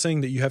 I'm not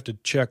saying that you have to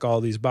check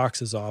all these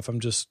boxes off. I'm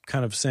just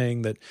kind of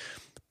saying that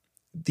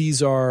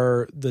these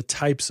are the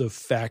types of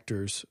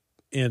factors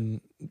in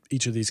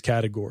each of these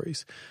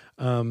categories.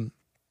 Music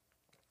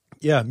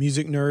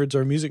nerds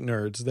are music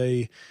nerds.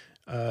 They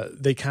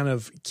kind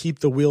of keep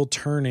the wheel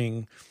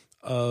turning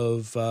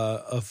of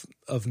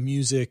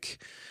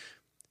music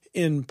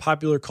in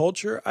popular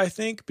culture, I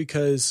think,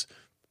 because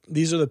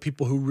these are the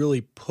people who really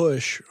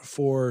push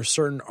for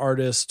certain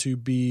artists to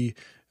be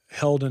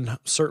held in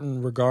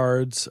certain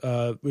regards.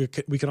 We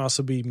can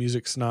also be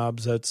music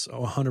snobs. That's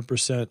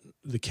 100%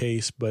 the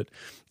case. But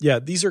yeah,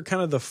 these are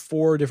kind of the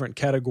four different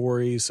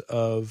categories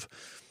of,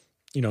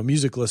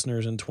 music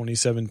listeners in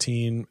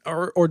 2017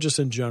 or just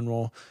in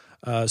general.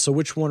 So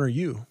which one are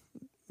you?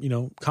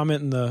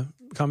 Comment in the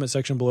comment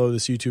section below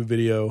this YouTube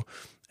video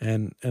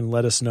and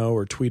let us know,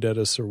 or tweet at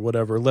us or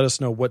whatever. Let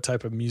us know what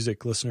type of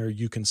music listener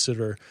you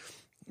consider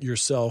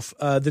yourself.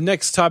 The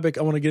next topic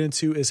I want to get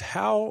into is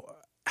how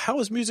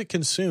is music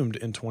consumed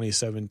in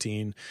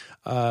 2017?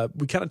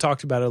 We kind of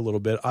talked about it a little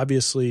bit.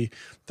 Obviously,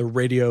 the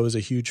radio is a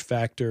huge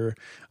factor.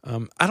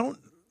 I don't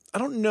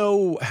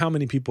know how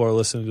many people are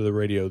listening to the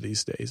radio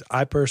these days.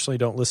 I personally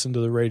don't listen to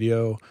the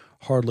radio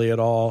hardly at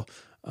all.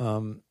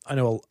 I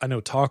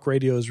know talk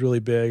radio is really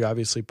big.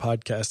 Obviously,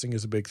 podcasting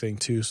is a big thing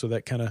too, so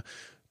that kind of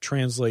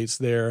translates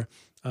there.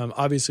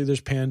 Obviously,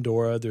 there's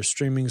Pandora. There's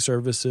streaming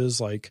services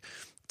like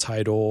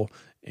Tidal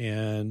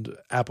and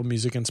Apple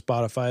Music and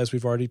Spotify, as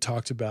we've already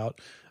talked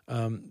about.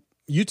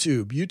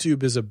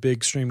 YouTube is a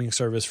big streaming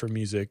service for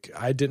music.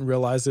 I didn't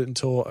realize it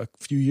until a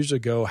few years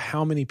ago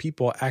how many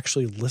people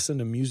actually listen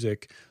to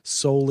music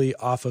solely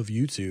off of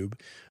YouTube.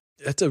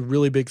 that's a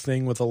really big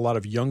thing with a lot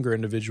of younger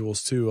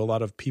individuals too. A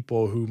lot of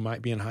people who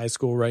might be in high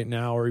school right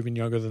now or even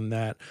younger than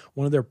that,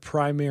 one of their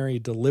primary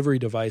delivery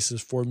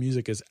devices for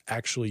music is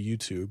actually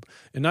YouTube,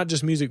 and not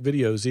just music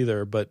videos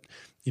either, but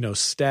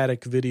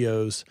static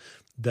videos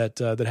that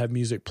have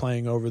music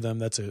playing over them.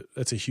 That's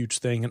a huge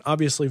thing. And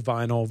obviously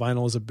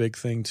vinyl is a big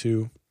thing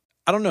too.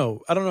 I don't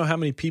know how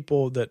many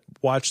people that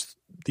watch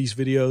these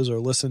videos or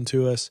listen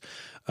to us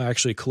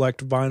actually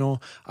collect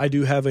vinyl. I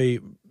do have a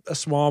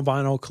small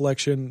vinyl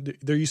collection.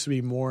 There used to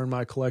be more in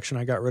my collection.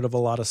 I got rid of a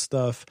lot of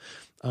stuff.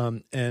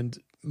 And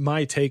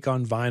my take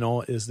on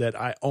vinyl is that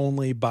I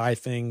only buy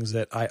things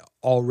that I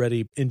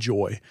already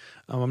enjoy.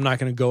 I'm not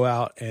going to go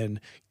out and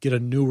get a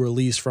new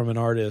release from an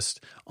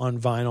artist on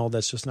vinyl.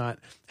 That's just not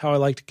how I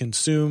like to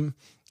consume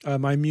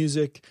my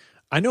music.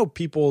 I know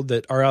people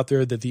that are out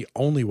there that the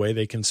only way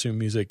they consume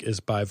music is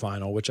by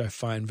vinyl, which I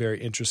find very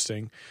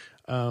interesting.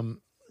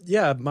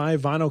 My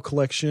vinyl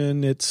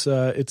collection, it's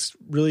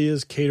really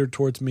is catered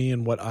towards me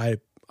and what I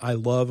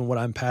love and what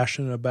I'm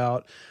passionate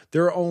about.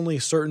 There are only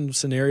certain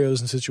scenarios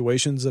and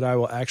situations that I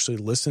will actually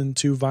listen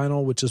to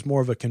vinyl, which is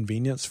more of a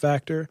convenience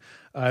factor.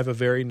 I have a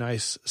very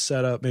nice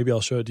setup. Maybe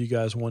I'll show it to you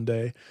guys one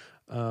day.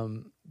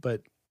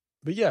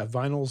 But yeah,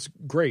 vinyl's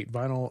great.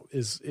 Vinyl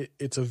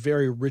it's a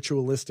very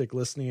ritualistic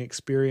listening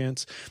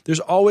experience.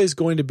 There's always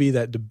going to be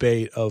that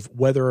debate of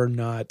whether or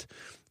not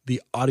the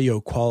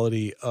audio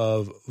quality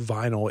of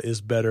vinyl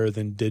is better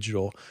than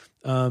digital.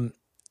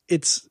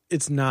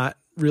 It's not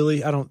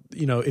really. I don't,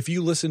 if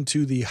you listen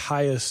to the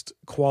highest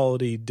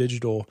quality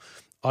digital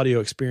audio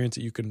experience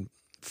that you can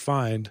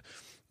find,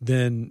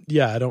 then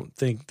yeah, I don't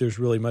think there's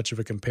really much of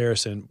a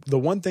comparison. The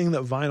one thing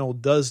that vinyl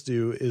does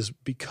do is,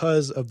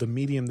 because of the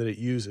medium that it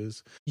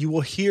uses, you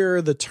will hear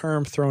the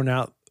term thrown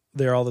out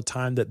there all the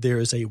time that there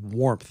is a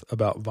warmth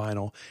about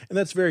vinyl. And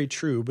that's very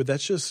true, but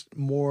that's just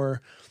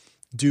more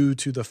due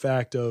to the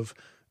fact of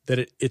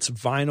that it's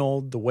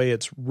vinyl, the way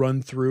it's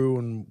run through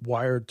and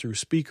wired through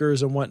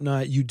speakers and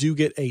whatnot. You do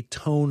get a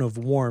tone of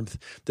warmth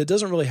that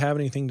doesn't really have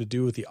anything to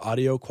do with the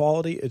audio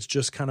quality. It's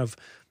just kind of,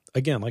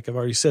 again, like I've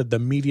already said, the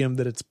medium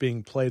that it's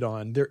being played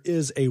on. There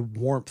is a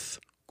warmth,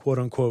 quote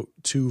unquote,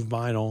 to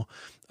vinyl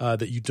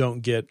that you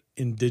don't get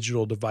in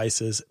digital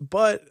devices.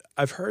 But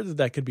I've heard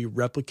that could be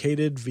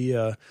replicated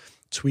via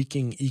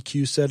tweaking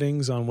EQ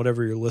settings on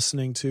whatever you're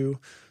listening to.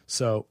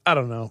 So I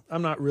don't know.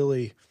 I'm not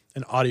really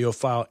an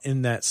audiophile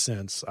in that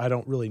sense. I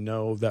don't really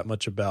know that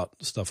much about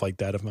stuff like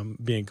that, if I'm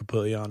being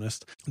completely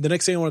honest. The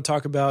next thing I want to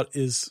talk about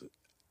is,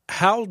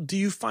 how do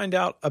you find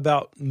out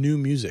about new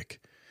music?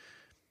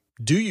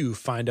 Do you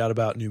find out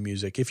about new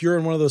music? If you're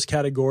in one of those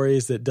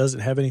categories that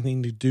doesn't have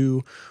anything to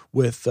do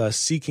with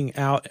seeking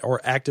out or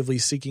actively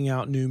seeking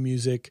out new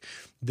music,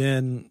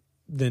 then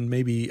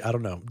maybe, I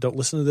don't know, don't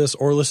listen to this,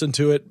 or listen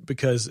to it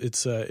because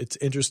it's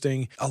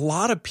interesting. A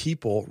lot of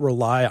people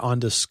rely on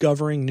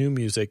discovering new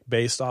music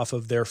based off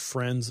of their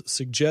friends'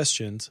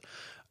 suggestions.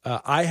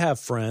 I have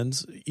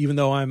friends, even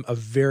though I'm a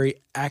very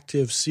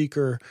active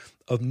seeker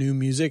of new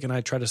music and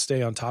I try to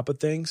stay on top of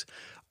things,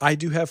 I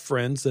do have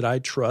friends that I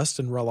trust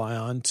and rely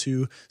on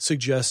to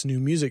suggest new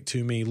music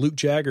to me. Luke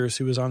Jaggers,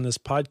 who was on this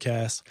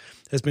podcast,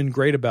 has been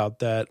great about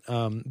that.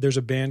 There's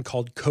a band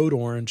called Code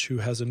Orange who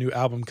has a new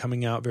album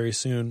coming out very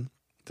soon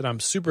that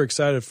I'm super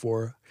excited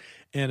for.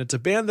 And it's a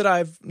band that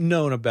I've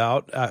known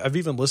about. I've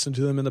even listened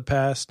to them in the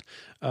past.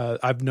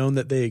 I've known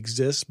that they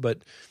exist,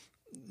 but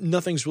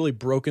nothing's really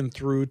broken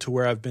through to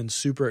where I've been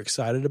super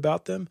excited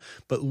about them.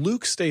 But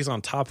Luke stays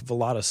on top of a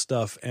lot of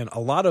stuff, and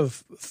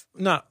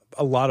not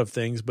a lot of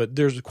things, but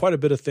there's quite a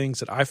bit of things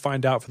that I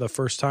find out for the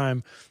first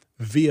time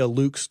via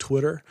Luke's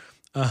Twitter.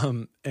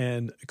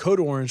 And Code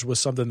Orange was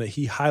something that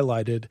he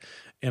highlighted,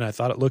 and I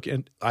thought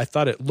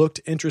it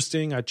looked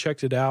interesting. I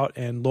checked it out,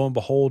 and lo and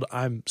behold,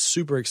 I'm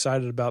super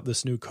excited about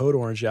this new Code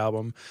Orange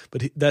album.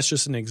 But that's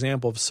just an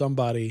example of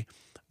somebody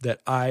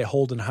that I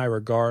hold in high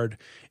regard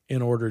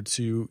in order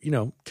to,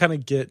 kind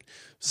of get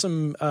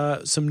some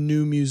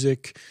new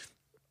music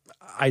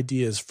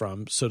ideas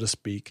from, so to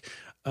speak.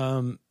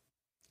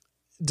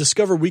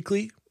 Discover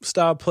weekly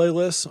style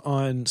playlists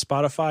on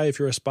Spotify if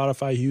you're a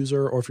Spotify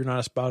user, or if you're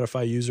not a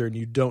Spotify user and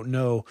you don't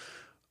know,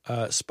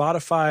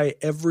 Spotify,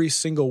 every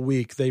single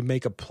week they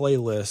make a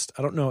playlist.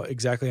 I don't know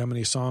exactly how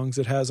many songs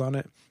it has on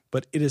it,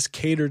 but it is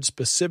catered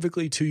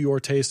specifically to your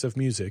taste of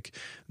music.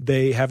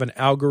 They have an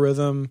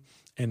algorithm,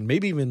 and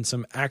maybe even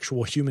some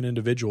actual human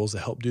individuals that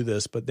help do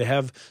this, but they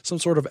have some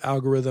sort of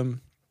algorithm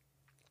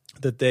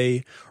that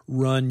they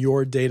run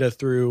your data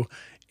through,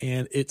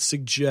 and it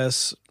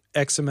suggests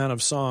X amount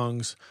of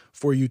songs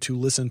for you to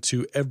listen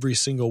to every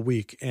single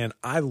week. And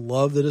I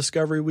love the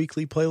Discovery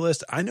Weekly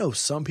playlist. I know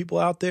some people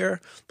out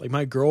there, like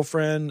my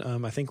girlfriend,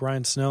 I think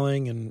Ryan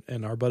Snelling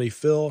and our buddy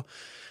Phil,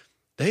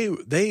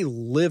 they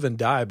live and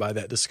die by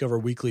that Discover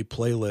Weekly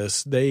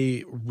playlist.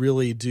 They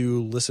really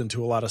do listen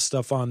to a lot of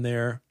stuff on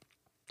there.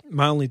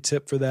 My only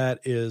tip for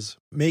that is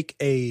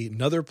make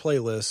another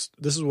playlist.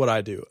 This is what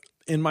I do.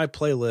 In my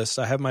playlist,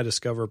 I have my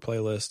Discover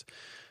playlist.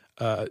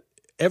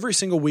 Every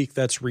single week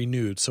that's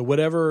renewed. So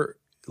whatever,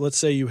 let's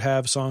say you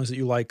have songs that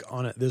you like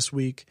on it this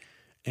week,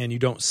 and you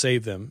don't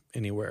save them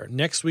anywhere.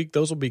 Next week,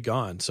 those will be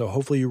gone. So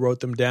hopefully you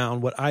wrote them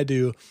down. What I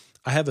do,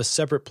 I have a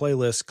separate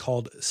playlist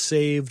called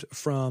Saved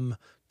from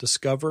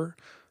Discover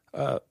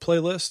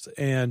playlist.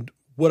 And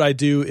what I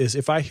do is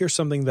if I hear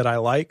something that I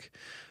like,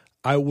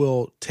 I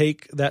will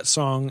take that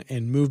song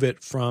and move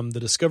it from the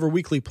Discover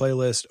Weekly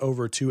playlist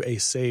over to a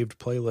saved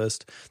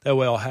playlist. That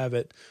way I'll have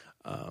it.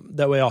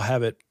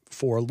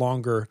 For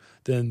longer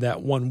than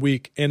that 1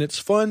 week. And it's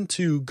fun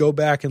to go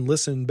back and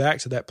listen back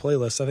to that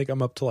playlist. I think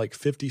I'm up to like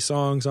 50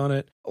 songs on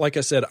it. Like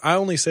I said, I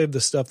only save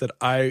the stuff that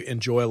I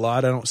enjoy a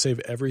lot. I don't save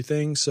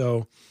everything.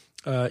 So,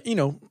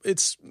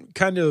 it's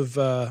kind of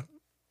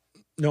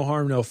no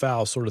harm, no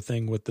foul sort of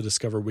thing with the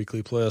Discover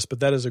Weekly playlist. But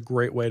that is a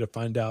great way to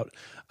find out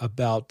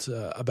about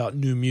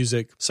new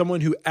music. Someone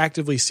who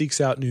actively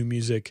seeks out new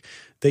music,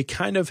 they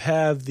kind of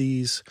have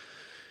these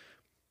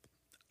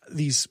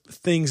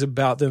things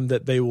about them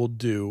that they will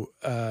do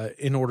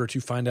in order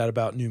to find out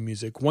about new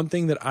music. One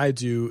thing that I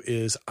do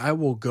is I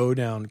will go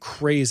down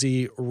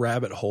crazy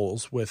rabbit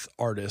holes with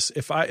artists.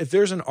 If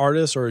there's an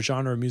artist or a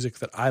genre of music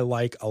that I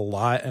like a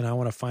lot and I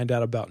want to find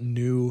out about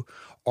new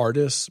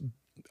artists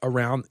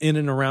in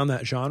and around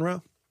that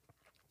genre,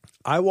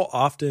 I will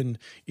often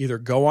either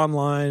go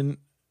online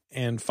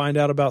and find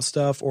out about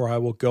stuff, or I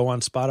will go on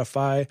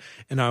Spotify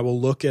and I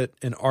will look at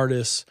an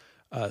artist's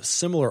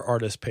similar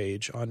artist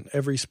page on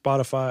every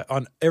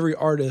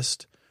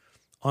artist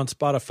on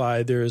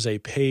Spotify. There is a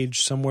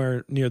page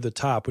somewhere near the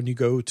top when you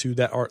go to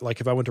that art. Like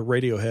if I went to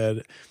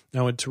Radiohead and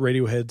I went to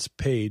Radiohead's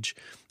page,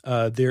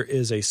 there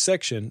is a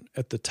section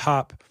at the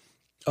top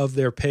of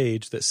their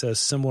page that says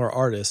similar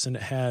artists, and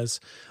it has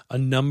a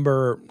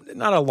number,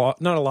 not a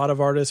lot of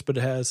artists, but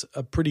it has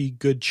a pretty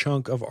good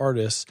chunk of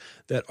artists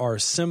that are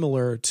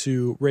similar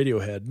to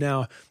Radiohead.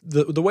 Now,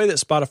 the way that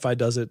Spotify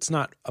does it, it's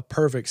not a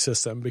perfect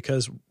system,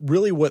 because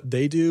really what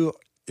they do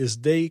is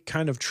they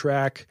kind of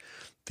track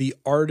the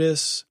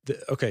artists.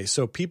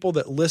 So people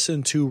that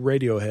listen to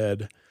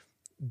Radiohead,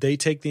 they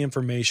take the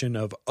information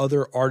of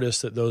other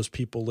artists that those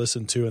people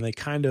listen to and they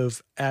kind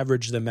of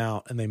average them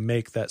out and they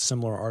make that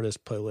similar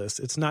artist playlist.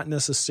 It's not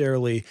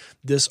necessarily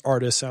this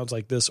artist sounds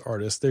like this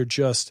artist.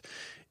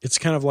 It's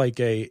kind of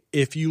like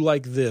if you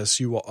like this,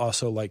 you will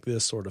also like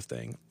this sort of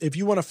thing. If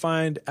you want to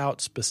find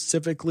out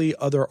specifically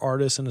other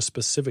artists in a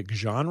specific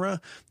genre,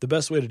 the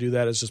best way to do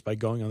that is just by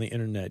going on the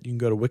internet. You can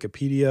go to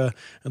Wikipedia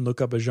and look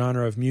up a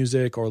genre of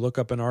music, or look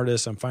up an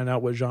artist and find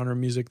out what genre of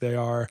music they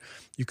are.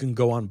 You can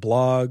go on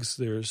blogs.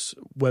 There's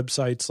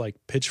websites like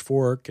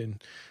Pitchfork and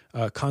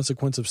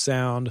Consequence of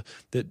Sound,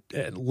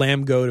 that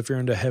Lamb Goat, if you're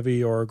into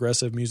heavy or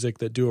aggressive music,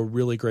 that do a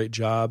really great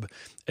job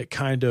at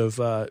kind of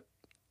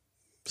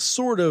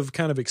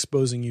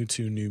exposing you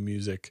to new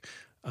music.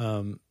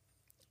 But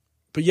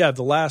yeah,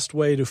 the last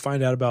way to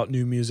find out about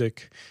new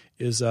music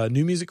is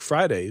New Music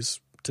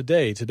Fridays.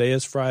 Today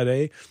is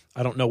Friday.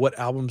 I don't know what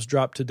albums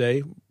drop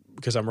today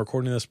because I'm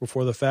recording this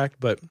before the fact,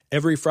 but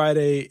every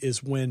Friday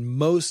is when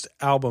most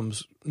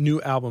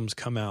new albums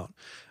come out.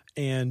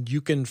 And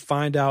you can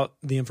find out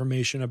the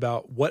information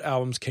about what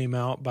albums came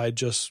out by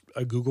just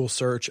a Google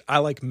search. I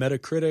like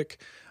Metacritic.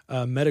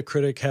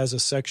 Metacritic has a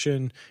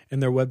section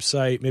in their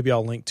website. Maybe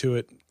I'll link to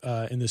it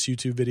in this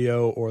YouTube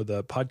video or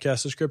the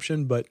podcast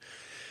description. But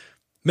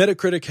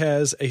Metacritic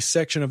has a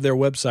section of their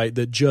website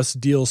that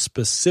just deals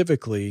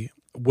specifically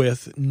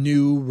with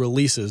new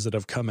releases that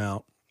have come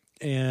out.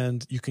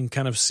 And you can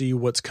kind of see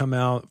what's come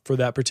out for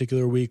that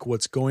particular week,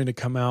 what's going to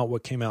come out,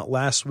 what came out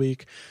last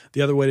week.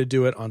 The other way to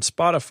do it on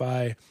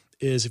Spotify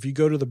is if you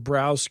go to the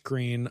browse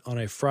screen on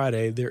a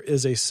Friday, there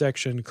is a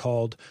section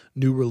called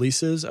New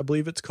Releases, I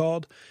believe it's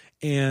called.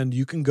 And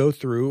you can go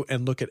through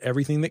and look at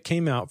everything that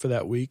came out for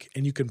that week,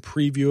 and you can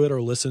preview it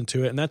or listen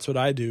to it. And that's what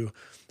I do.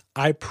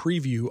 I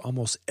preview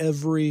almost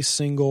every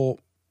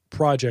single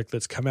project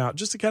that's come out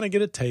just to kind of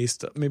get a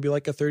taste, maybe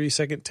like a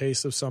 30-second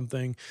taste of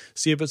something,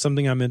 see if it's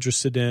something I'm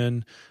interested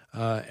in,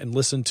 and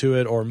listen to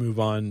it or move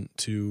on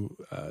to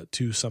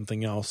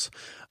something else.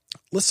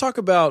 Let's talk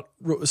about,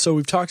 so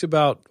we've talked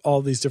about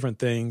all these different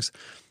things.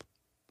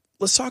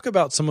 Let's talk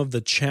about some of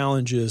the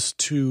challenges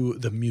to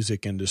the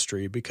music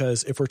industry,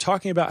 because if we're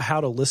talking about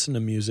how to listen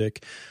to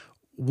music,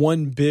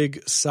 one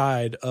big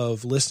side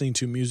of listening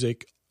to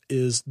music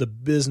is the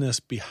business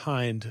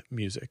behind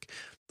music.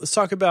 Let's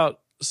talk about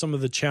some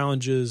of the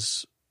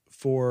challenges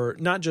for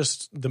not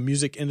just the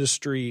music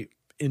industry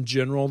in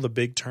general, the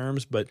big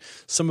terms, but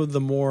some of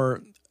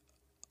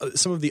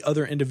the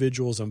other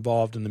individuals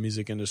involved in the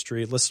music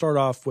industry. Let's start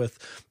off with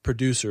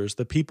producers,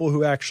 the people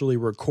who actually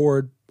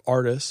record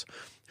artists,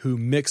 who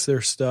mix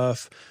their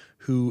stuff,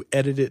 who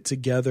edit it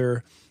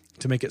together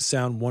to make it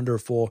sound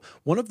wonderful.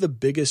 One of the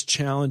biggest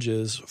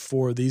challenges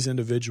for these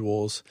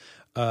individuals,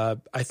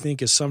 I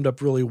think, is summed up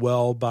really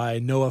well by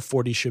Noah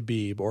 40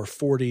 Shabib, or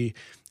 40.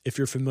 If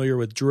you're familiar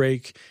with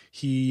Drake,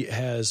 he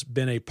has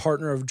been a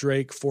partner of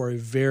Drake for a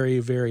very,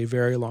 very,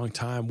 very long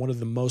time. One of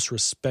the most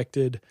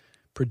respected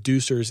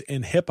producers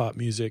in hip-hop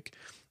music.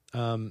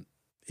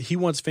 He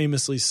once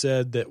famously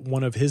said that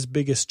one of his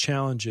biggest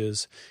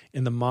challenges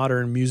in the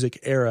modern music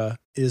era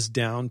is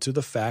down to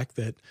the fact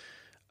that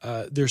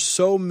there's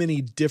so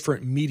many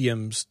different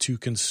mediums to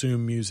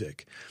consume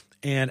music.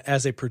 And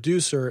as a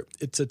producer,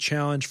 it's a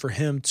challenge for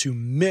him to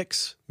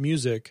mix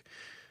music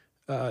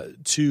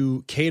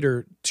to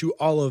cater to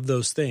all of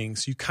those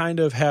things. You kind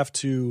of have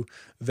to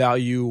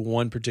value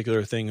one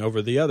particular thing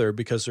over the other,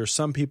 because there's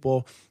some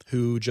people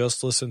who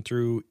just listen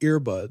through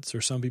earbuds,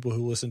 or some people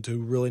who listen to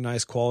really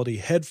nice quality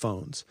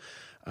headphones,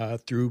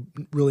 through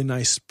really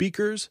nice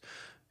speakers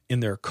in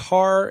their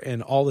car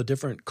and all the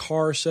different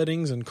car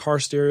settings and car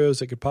stereos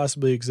that could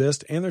possibly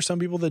exist. And there's some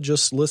people that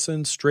just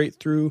listen straight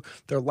through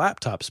their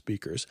laptop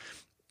speakers.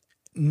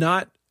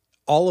 Not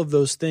all of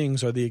those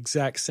things are the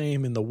exact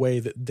same in the way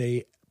that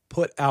they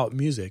put out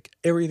music.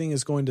 Everything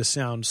is going to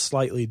sound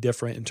slightly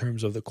different in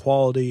terms of the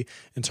quality,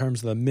 in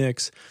terms of the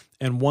mix.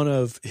 And one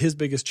of his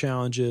biggest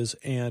challenges,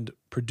 and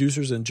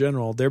producers in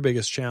general, their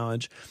biggest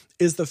challenge,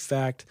 is the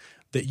fact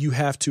that you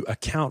have to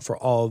account for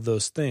all of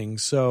those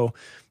things. So,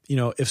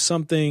 if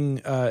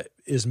something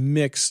is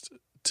mixed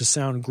to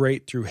sound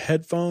great through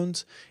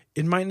headphones,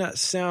 it might not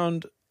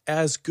sound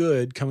as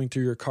good coming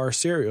through your car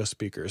stereo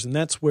speakers. And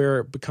that's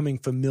where becoming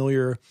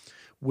familiar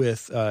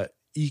with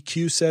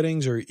EQ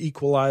settings or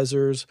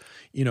equalizers,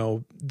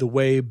 the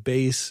way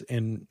bass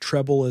and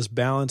treble is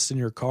balanced in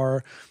your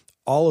car,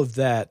 all of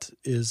that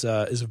is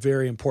a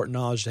very important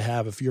knowledge to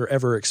have if you're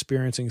ever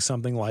experiencing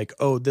something like,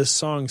 oh, this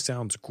song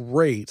sounds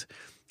great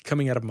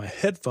coming out of my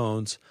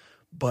headphones,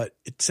 but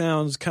it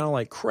sounds kind of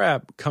like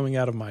crap coming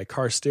out of my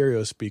car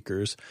stereo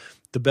speakers.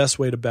 The best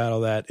way to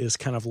battle that is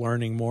kind of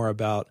learning more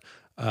about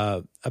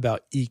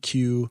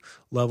EQ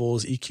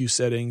levels, EQ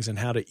settings, and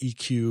how to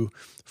EQ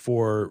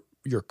for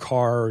your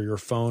car or your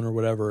phone or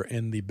whatever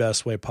in the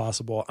best way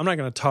possible. I'm not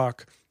going to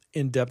talk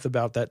in depth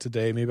about that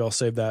today. Maybe I'll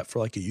save that for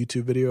like a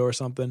YouTube video or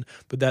something,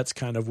 but that's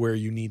kind of where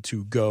you need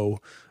to go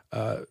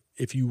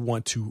if you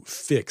want to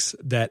fix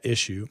that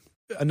issue.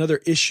 Another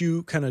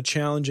issue kind of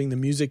challenging the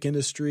music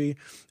industry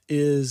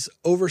is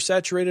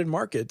oversaturated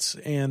markets.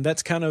 And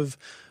that's kind of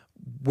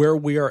where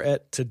we are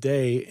at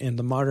today in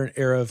the modern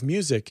era of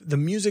music. The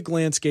music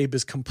landscape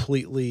is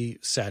completely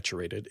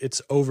saturated.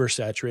 It's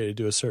oversaturated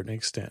to a certain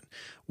extent,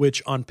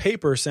 which on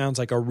paper sounds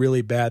like a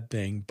really bad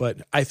thing.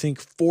 But I think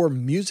for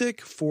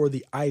music, for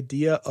the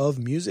idea of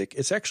music,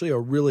 it's actually a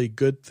really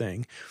good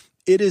thing.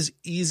 It is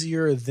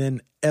easier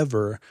than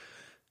ever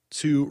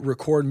to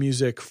record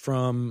music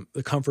from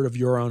the comfort of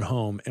your own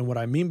home. And what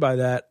I mean by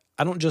that,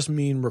 I don't just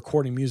mean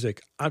recording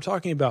music. I'm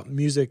talking about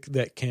music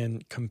that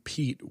can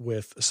compete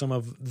with some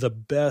of the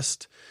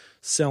best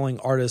selling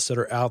artists that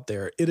are out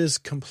there. It is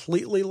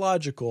completely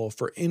logical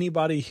for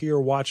anybody here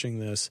watching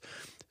this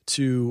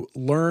to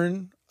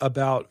learn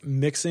about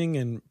mixing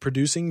and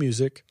producing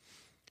music,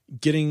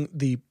 getting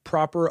the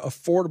proper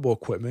affordable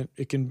equipment.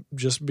 It can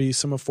just be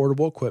some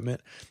affordable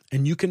equipment,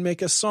 and you can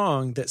make a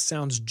song that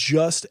sounds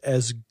just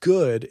as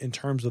good in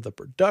terms of the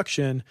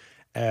production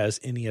as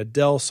any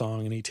Adele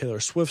song, any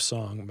Taylor Swift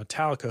song,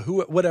 Metallica,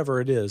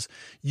 whatever it is.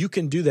 You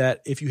can do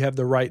that if you have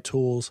the right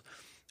tools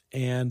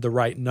and the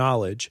right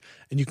knowledge,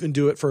 and you can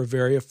do it for a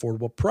very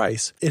affordable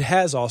price. It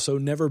has also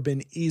never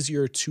been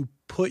easier to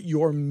put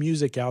your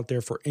music out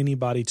there for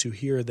anybody to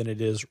hear than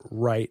it is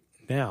right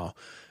now.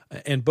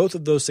 And both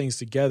of those things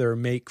together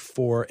make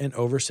for an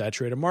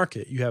oversaturated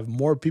market. You have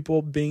more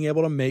people being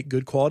able to make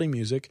good quality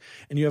music,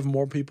 and you have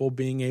more people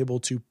being able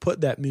to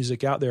put that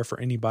music out there for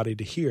anybody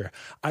to hear.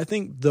 I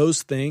think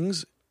those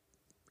things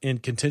in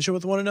contention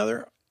with one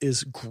another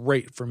is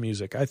great for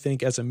music. I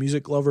think as a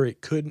music lover,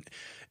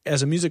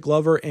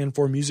 and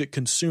for music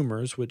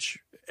consumers, which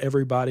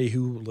everybody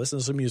who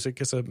listens to music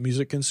is a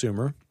music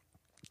consumer,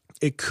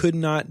 it could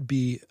not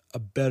be a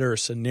better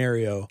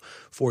scenario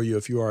for you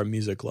if you are a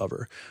music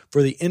lover.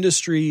 For the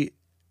industry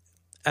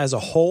as a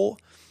whole,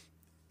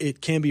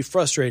 it can be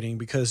frustrating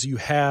because you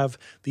have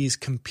these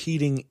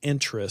competing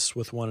interests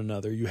with one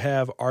another. You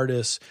have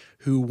artists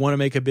who want to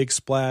make a big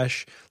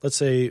splash. Let's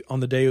say on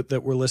the day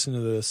that we're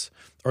listening to this,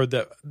 or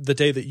the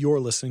day that you're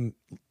listening,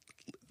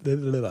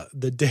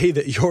 the day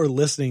that you're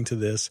listening to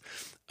this,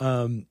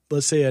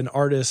 let's say an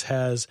artist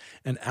has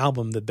an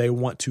album that they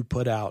want to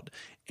put out,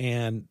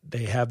 and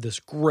they have this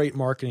great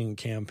marketing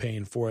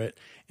campaign for it.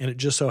 And it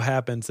just so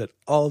happens that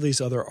all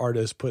these other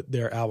artists put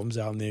their albums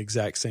out on the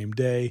exact same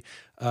day.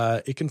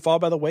 It can fall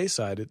by the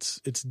wayside. It's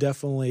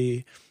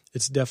definitely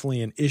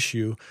an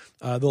issue.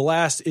 The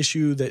last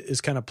issue that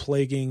is kind of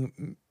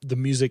plaguing the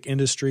music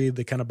industry,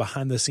 the kind of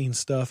behind the scenes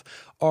stuff,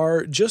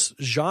 are just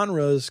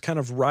genres kind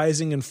of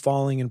rising and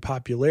falling in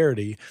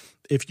popularity.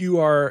 If you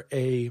are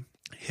a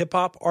hip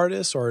hop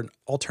artist or an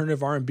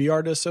alternative R&B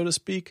artist, so to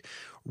speak,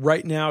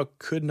 right now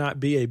could not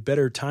be a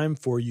better time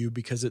for you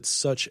because it's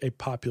such a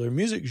popular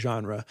music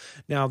genre.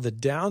 Now, the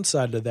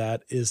downside to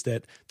that is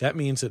that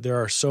means that there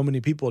are so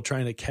many people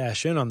trying to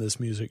cash in on this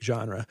music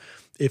genre.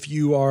 If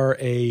you are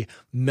a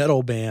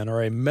metal band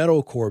or a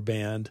metalcore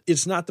band,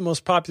 it's not the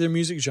most popular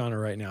music genre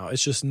right now.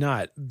 It's just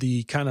not.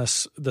 The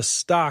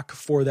stock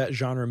for that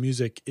genre of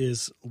music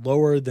is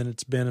lower than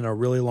it's been in a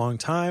really long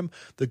time.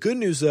 The good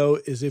news, though,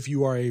 is if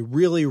you are a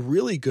really,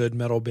 really good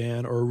metal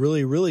band or a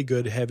really, really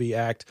good heavy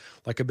act,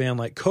 like a band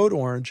like Code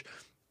Orange,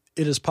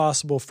 it is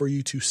possible for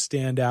you to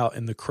stand out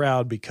in the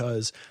crowd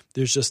because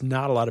there's just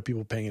not a lot of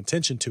people paying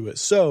attention to it.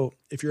 So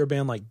if you're a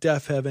band like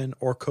Deafheaven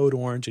or Code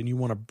Orange and you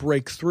want to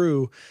break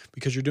through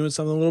because you're doing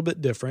something a little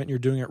bit different, you're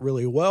doing it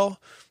really well,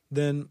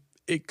 then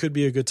it could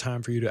be a good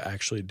time for you to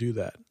actually do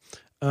that.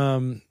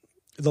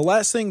 The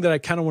last thing that I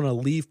kind of want to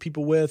leave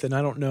people with, and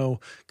I don't know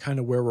kind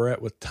of where we're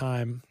at with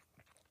time,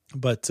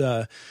 but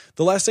the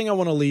last thing I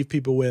want to leave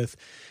people with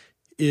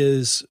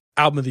is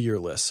album of the year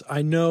lists.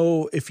 I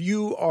know if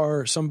you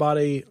are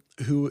somebody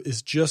who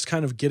is just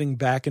kind of getting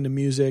back into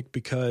music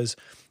because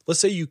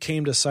let's say you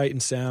came to Sight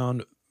and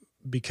Sound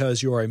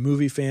because you are a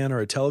movie fan or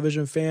a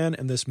television fan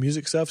and this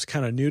music stuff's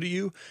kind of new to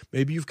you.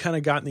 Maybe you've kind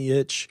of gotten the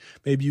itch.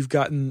 Maybe you've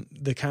gotten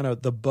the kind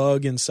of the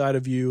bug inside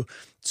of you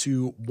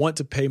to want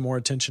to pay more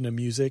attention to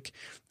music,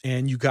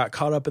 and you got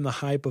caught up in the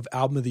hype of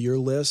album of the year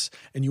lists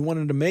and you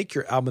wanted to make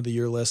your album of the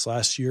year list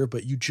last year,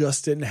 but you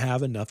just didn't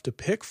have enough to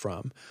pick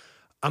from.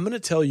 I'm going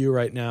to tell you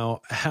right now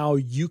how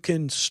you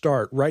can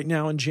start right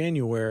now in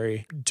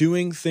January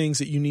doing things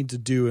that you need to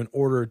do in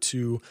order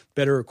to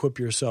better equip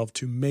yourself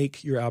to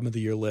make your album of the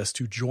year list,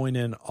 to join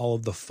in all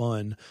of the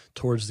fun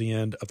towards the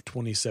end of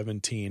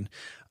 2017.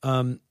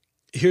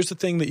 Here's the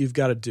thing that you've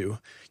got to do.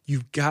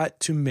 You've got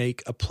to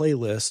make a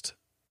playlist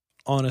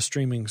on a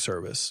streaming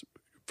service.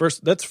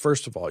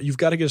 First of all, you've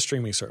got to get a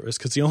streaming service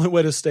because the only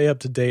way to stay up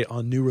to date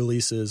on new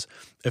releases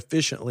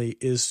efficiently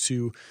is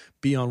to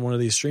be on one of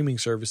these streaming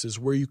services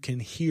where you can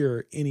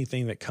hear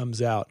anything that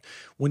comes out.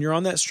 When you're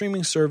on that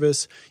streaming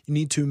service, you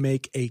need to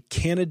make a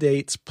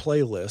candidates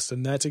playlist,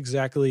 and that's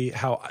exactly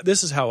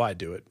this is how I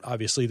do it.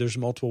 Obviously, there's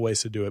multiple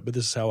ways to do it, but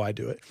this is how I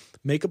do it.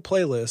 Make a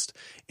playlist.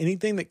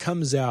 Anything that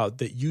comes out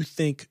that you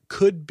think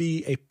could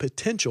be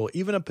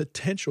even a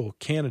potential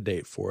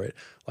candidate for it.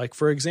 Like,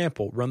 for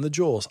example, Run the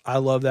Jewels. I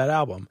love that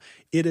album.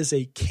 It is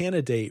a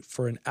candidate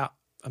for it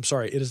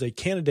is a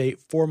candidate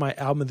for my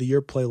album of the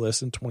year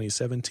playlist in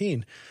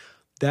 2017.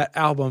 That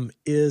album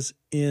is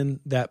in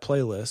that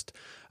playlist.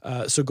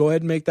 So go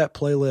ahead and make that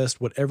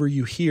playlist. Whatever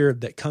you hear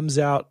that comes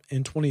out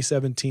in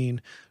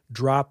 2017,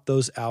 drop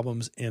those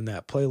albums in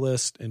that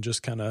playlist and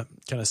just kind of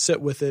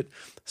sit with it.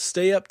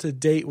 Stay up to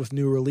date with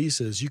new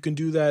releases. You can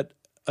do that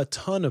a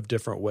ton of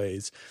different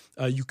ways.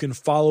 You can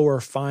follow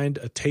or find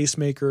a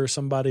tastemaker,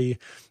 somebody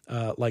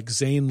like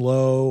Zane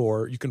Lowe,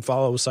 or you can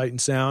follow Sight and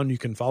Sound. You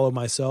can follow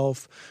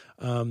myself.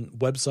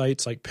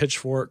 Websites like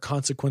Pitchfork,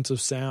 Consequence of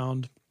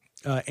Sound.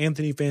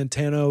 Anthony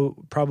Fantano,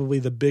 probably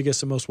the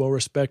biggest and most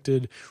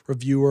well-respected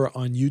reviewer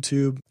on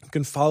YouTube. You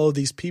can follow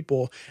these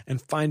people and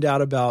find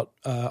out about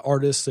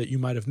artists that you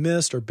might have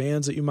missed or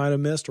bands that you might have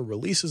missed or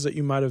releases that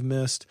you might have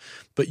missed.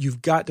 But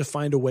you've got to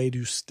find a way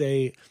to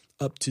stay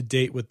up to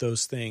date with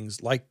those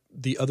things, like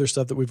the other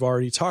stuff that we've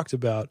already talked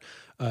about.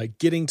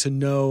 Getting to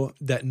know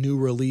that new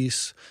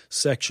release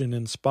section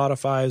in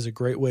Spotify is a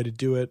great way to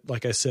do it.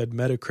 Like I said,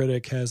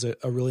 Metacritic has a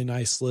really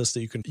nice list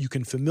that you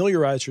can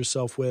familiarize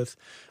yourself with,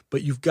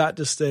 but you've got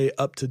to stay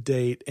up to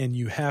date and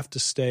you have to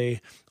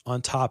stay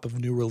on top of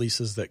new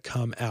releases that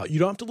come out. You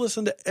don't have to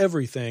listen to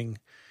everything.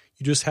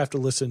 You just have to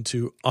listen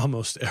to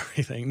almost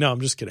everything. No,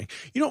 I'm just kidding.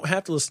 You don't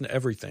have to listen to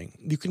everything.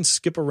 You can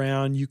skip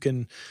around. You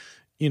can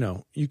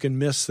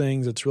miss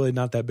things. It's really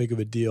not that big of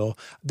a deal.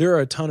 There are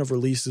a ton of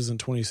releases in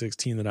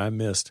 2016 that I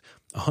missed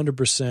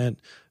 100%.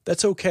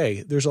 That's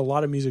okay. There's a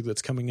lot of music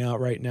that's coming out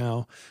right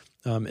now.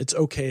 It's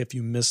okay if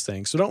you miss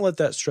things. So don't let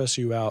that stress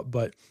you out,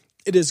 but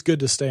it is good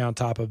to stay on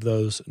top of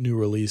those new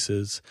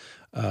releases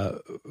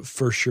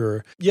for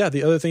sure. Yeah,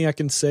 the other thing I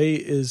can say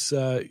is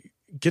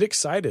get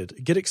excited.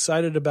 Get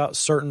excited about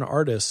certain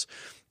artists.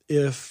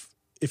 If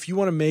you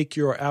want to make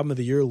your album of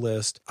the year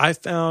list, I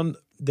found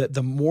that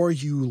the more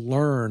you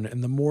learn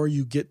and the more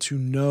you get to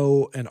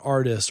know an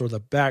artist or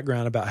the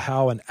background about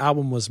how an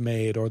album was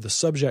made or the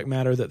subject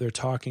matter that they're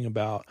talking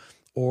about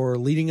or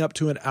leading up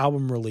to an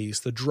album release,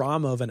 the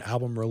drama of an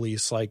album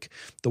release, like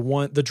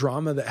the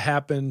drama that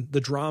happened,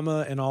 the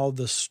drama and all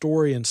the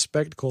story and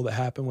spectacle that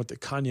happened with the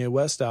Kanye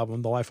West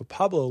album, The Life of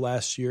Pablo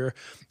last year,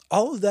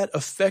 all of that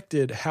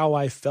affected how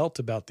I felt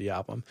about the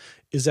album.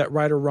 Is that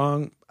right or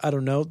wrong? I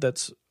don't know.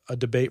 That's a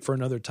debate for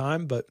another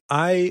time, but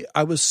I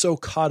was so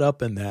caught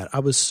up in that. I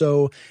was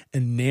so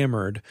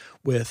enamored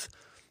with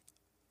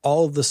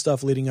all of the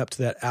stuff leading up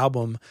to that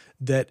album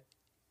that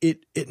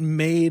it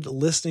made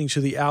listening to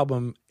the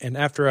album, and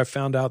after I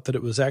found out that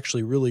it was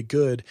actually really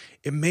good,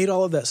 it made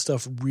all of that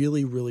stuff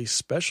really, really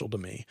special to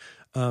me.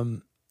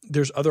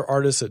 There's other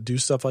artists that do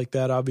stuff like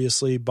that.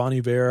 Obviously, Bon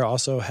Iver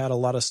also had a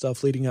lot of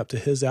stuff leading up to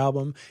his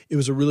album. It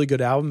was a really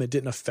good album. It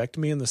didn't affect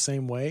me in the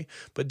same way,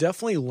 but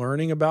definitely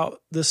learning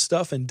about this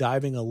stuff and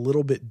diving a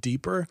little bit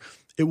deeper,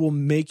 it will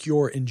make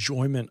your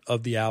enjoyment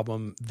of the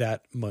album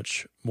that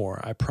much more.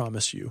 I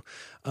promise you.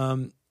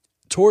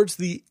 Towards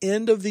the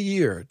end of the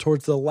year,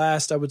 towards the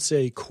last, I would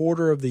say,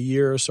 quarter of the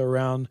year, so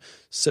around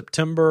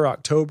September,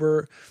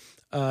 October,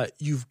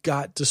 you've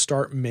got to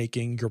start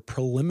making your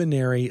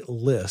preliminary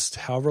list.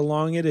 However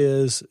long it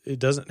is, you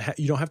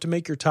don't have to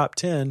make your top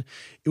 10.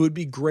 It would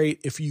be great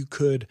if you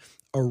could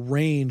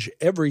arrange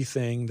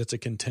everything that's a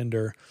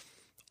contender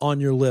on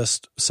your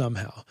list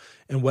somehow.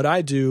 And what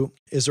I do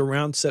is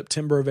around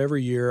September of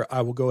every year,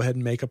 I will go ahead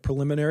and make a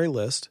preliminary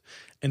list,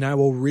 and I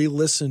will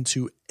re-listen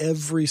to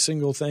every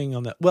single thing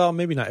on that. Well,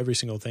 maybe not every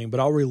single thing, but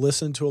I'll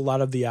re-listen to a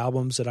lot of the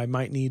albums that I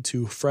might need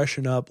to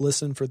freshen up,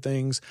 listen for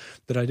things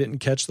that I didn't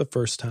catch the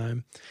first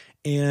time.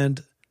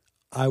 And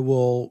I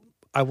will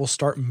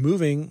start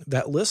moving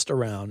that list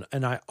around.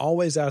 And I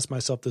always ask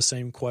myself the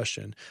same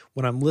question.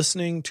 When I'm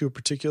listening to a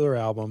particular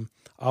album,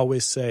 I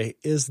always say,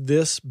 is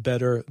this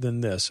better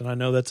than this? And I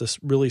know that's a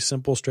really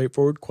simple,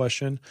 straightforward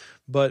question,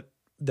 but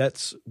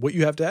that's what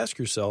you have to ask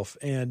yourself.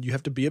 And you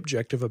have to be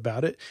objective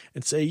about it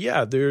and say,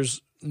 yeah,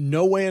 there's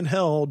no way in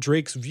hell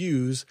Drake's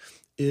Views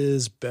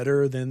is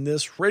better than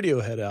this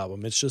Radiohead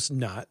album. It's just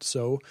not.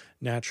 So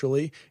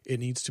naturally,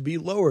 it needs to be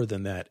lower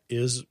than that.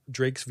 Is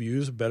Drake's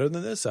Views better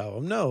than this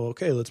album? No.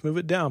 Okay, let's move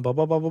it down, blah,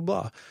 blah, blah,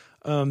 blah,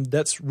 blah.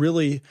 That's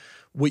really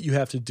what you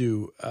have to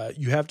do.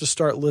 You have to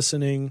start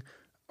listening,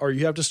 or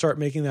you have to start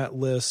making that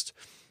list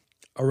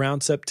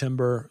around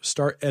September,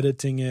 start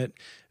editing it,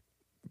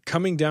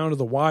 coming down to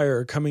the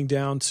wire, coming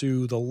down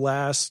to the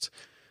last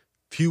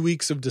few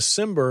weeks of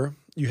December.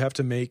 You have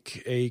to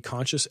make a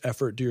conscious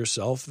effort to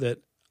yourself that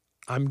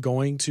I'm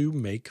going to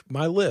make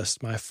my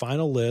list, my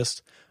final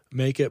list,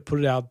 make it, put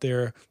it out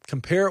there,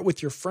 compare it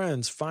with your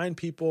friends, find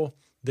people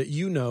that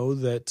you know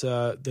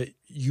that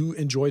you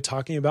enjoy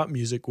talking about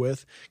music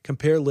with,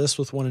 compare lists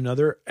with one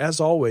another. As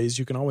always,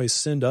 you can always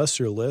send us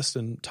your list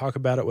and talk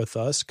about it with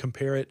us,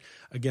 compare it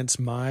against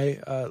my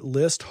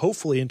list.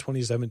 Hopefully in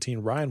 2017,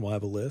 Ryan will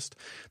have a list.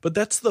 But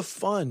that's the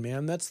fun,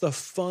 man. That's the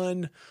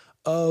fun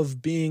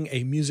of being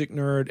a music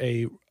nerd,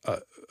 a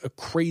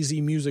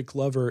crazy music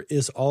lover,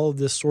 is all of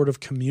this sort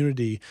of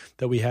community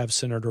that we have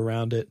centered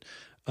around it.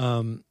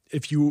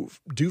 If you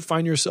do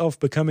find yourself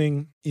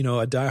becoming, a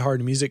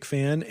diehard music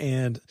fan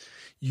and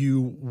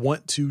you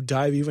want to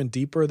dive even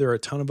deeper, there are a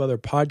ton of other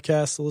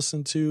podcasts to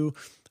listen to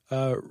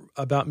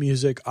about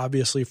music.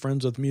 Obviously,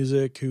 Friends with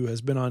Music, who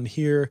has been on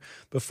here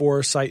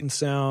before. Sight and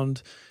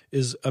Sound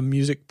is a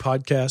music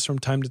podcast from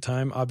time to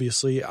time.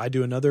 Obviously, I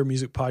do another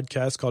music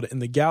podcast called In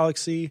the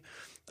Galaxy.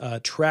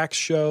 Track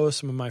Show.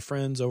 Some of my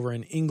friends over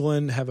in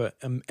England have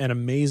an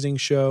amazing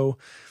show.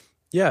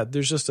 Yeah,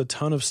 there's just a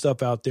ton of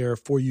stuff out there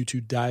for you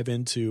to dive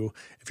into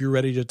if you're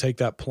ready to take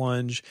that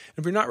plunge.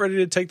 If you're not ready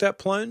to take that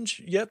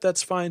plunge yet,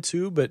 that's fine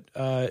too. But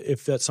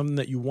if that's something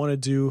that you want to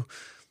do,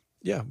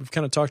 yeah, we've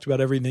kind of talked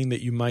about everything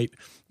that you might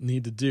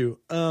need to do.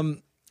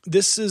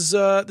 This is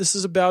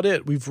about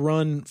it. We've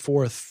run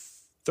for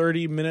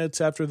 30 minutes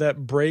after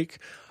that break.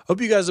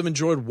 Hope you guys have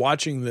enjoyed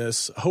watching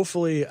this.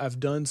 Hopefully, I've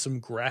done some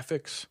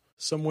graphics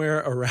somewhere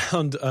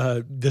around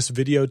this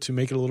video to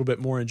make it a little bit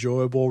more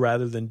enjoyable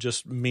rather than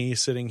just me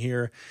sitting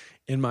here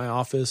in my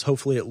office.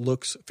 Hopefully it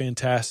looks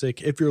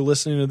fantastic. If you're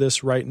listening to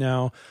this right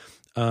now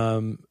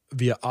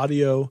via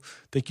audio,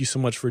 thank you so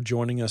much for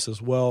joining us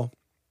as well.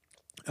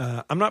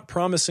 I'm not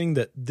promising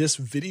that this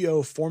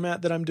video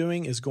format that I'm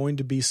doing is going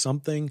to be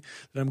something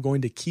that I'm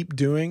going to keep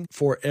doing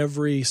for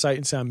every Sight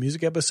and Sound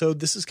music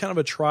episode. This is kind of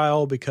a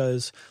trial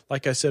because,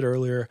 like I said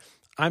earlier,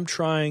 I'm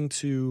trying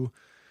to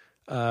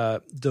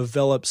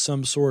develop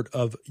some sort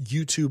of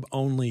YouTube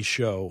only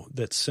show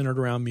that's centered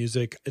around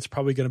music. It's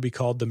probably going to be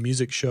called The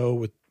Music Show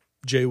with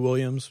Jay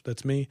Williams.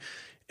 That's me.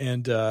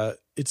 And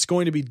it's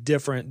going to be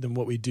different than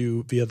what we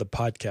do via the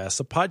podcast.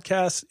 The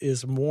podcast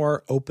is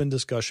more open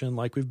discussion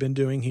like we've been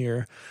doing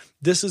here.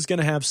 This is going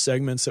to have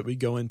segments that we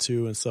go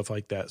into and stuff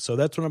like that. So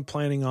that's what I'm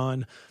planning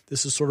on.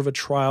 This is sort of a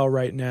trial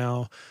right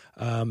now.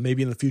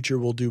 Maybe in the future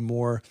we'll do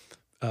more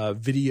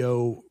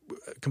video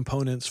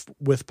components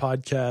with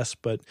podcasts.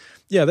 But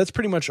yeah, that's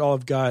pretty much all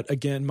I've got.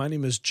 Again, my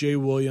name is Jay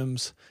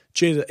Williams,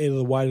 J to the A to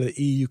the Y to the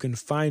E. You can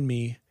find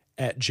me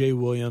at Jay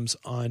Williams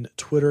on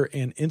Twitter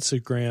and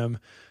Instagram.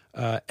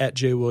 At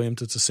Jay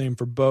Williams. It's the same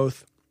for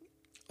both.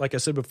 Like I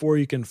said before,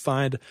 you can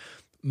find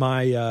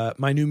my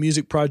my new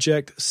music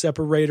project,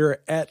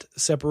 Separator, at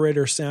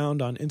Separator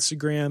Sound on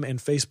Instagram and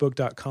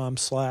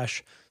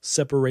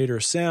Facebook.com/Separator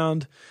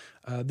Sound.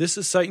 This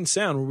is Sight and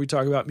Sound, where we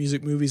talk about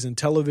music, movies, and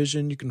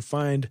television. You can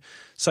find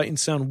Sight and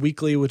Sound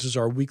Weekly, which is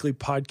our weekly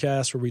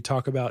podcast where we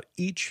talk about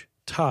each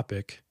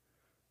topic,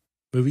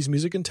 movies,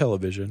 music, and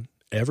television,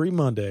 every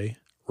Monday.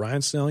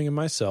 Ryan Snelling and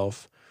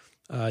myself.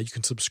 You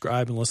can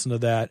subscribe and listen to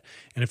that.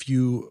 And if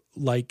you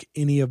like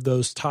any of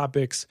those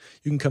topics,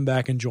 you can come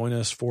back and join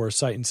us for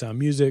Sight and Sound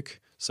Music,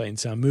 Sight and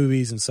Sound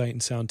Movies, and Sight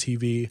and Sound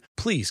TV.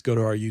 Please go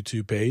to our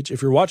YouTube page.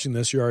 If you're watching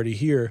this, you're already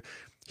here.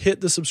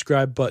 Hit the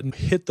subscribe button,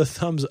 hit the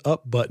thumbs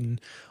up button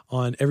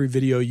on every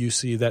video you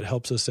see. That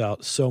helps us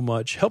out so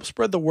much. Help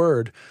spread the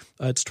word.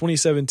 It's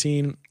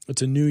 2017.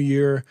 It's a new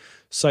year.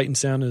 Sight and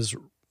Sound is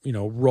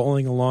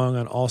rolling along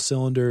on all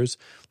cylinders.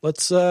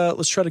 Let's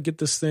try to get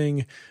this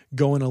thing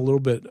going a little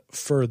bit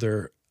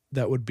further.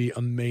 That would be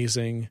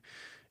amazing.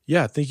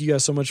 Yeah, thank you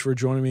guys so much for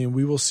joining me, and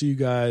we will see you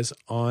guys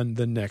on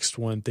the next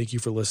one. Thank you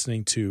for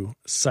listening to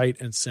Sight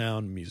and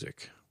Sound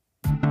Music.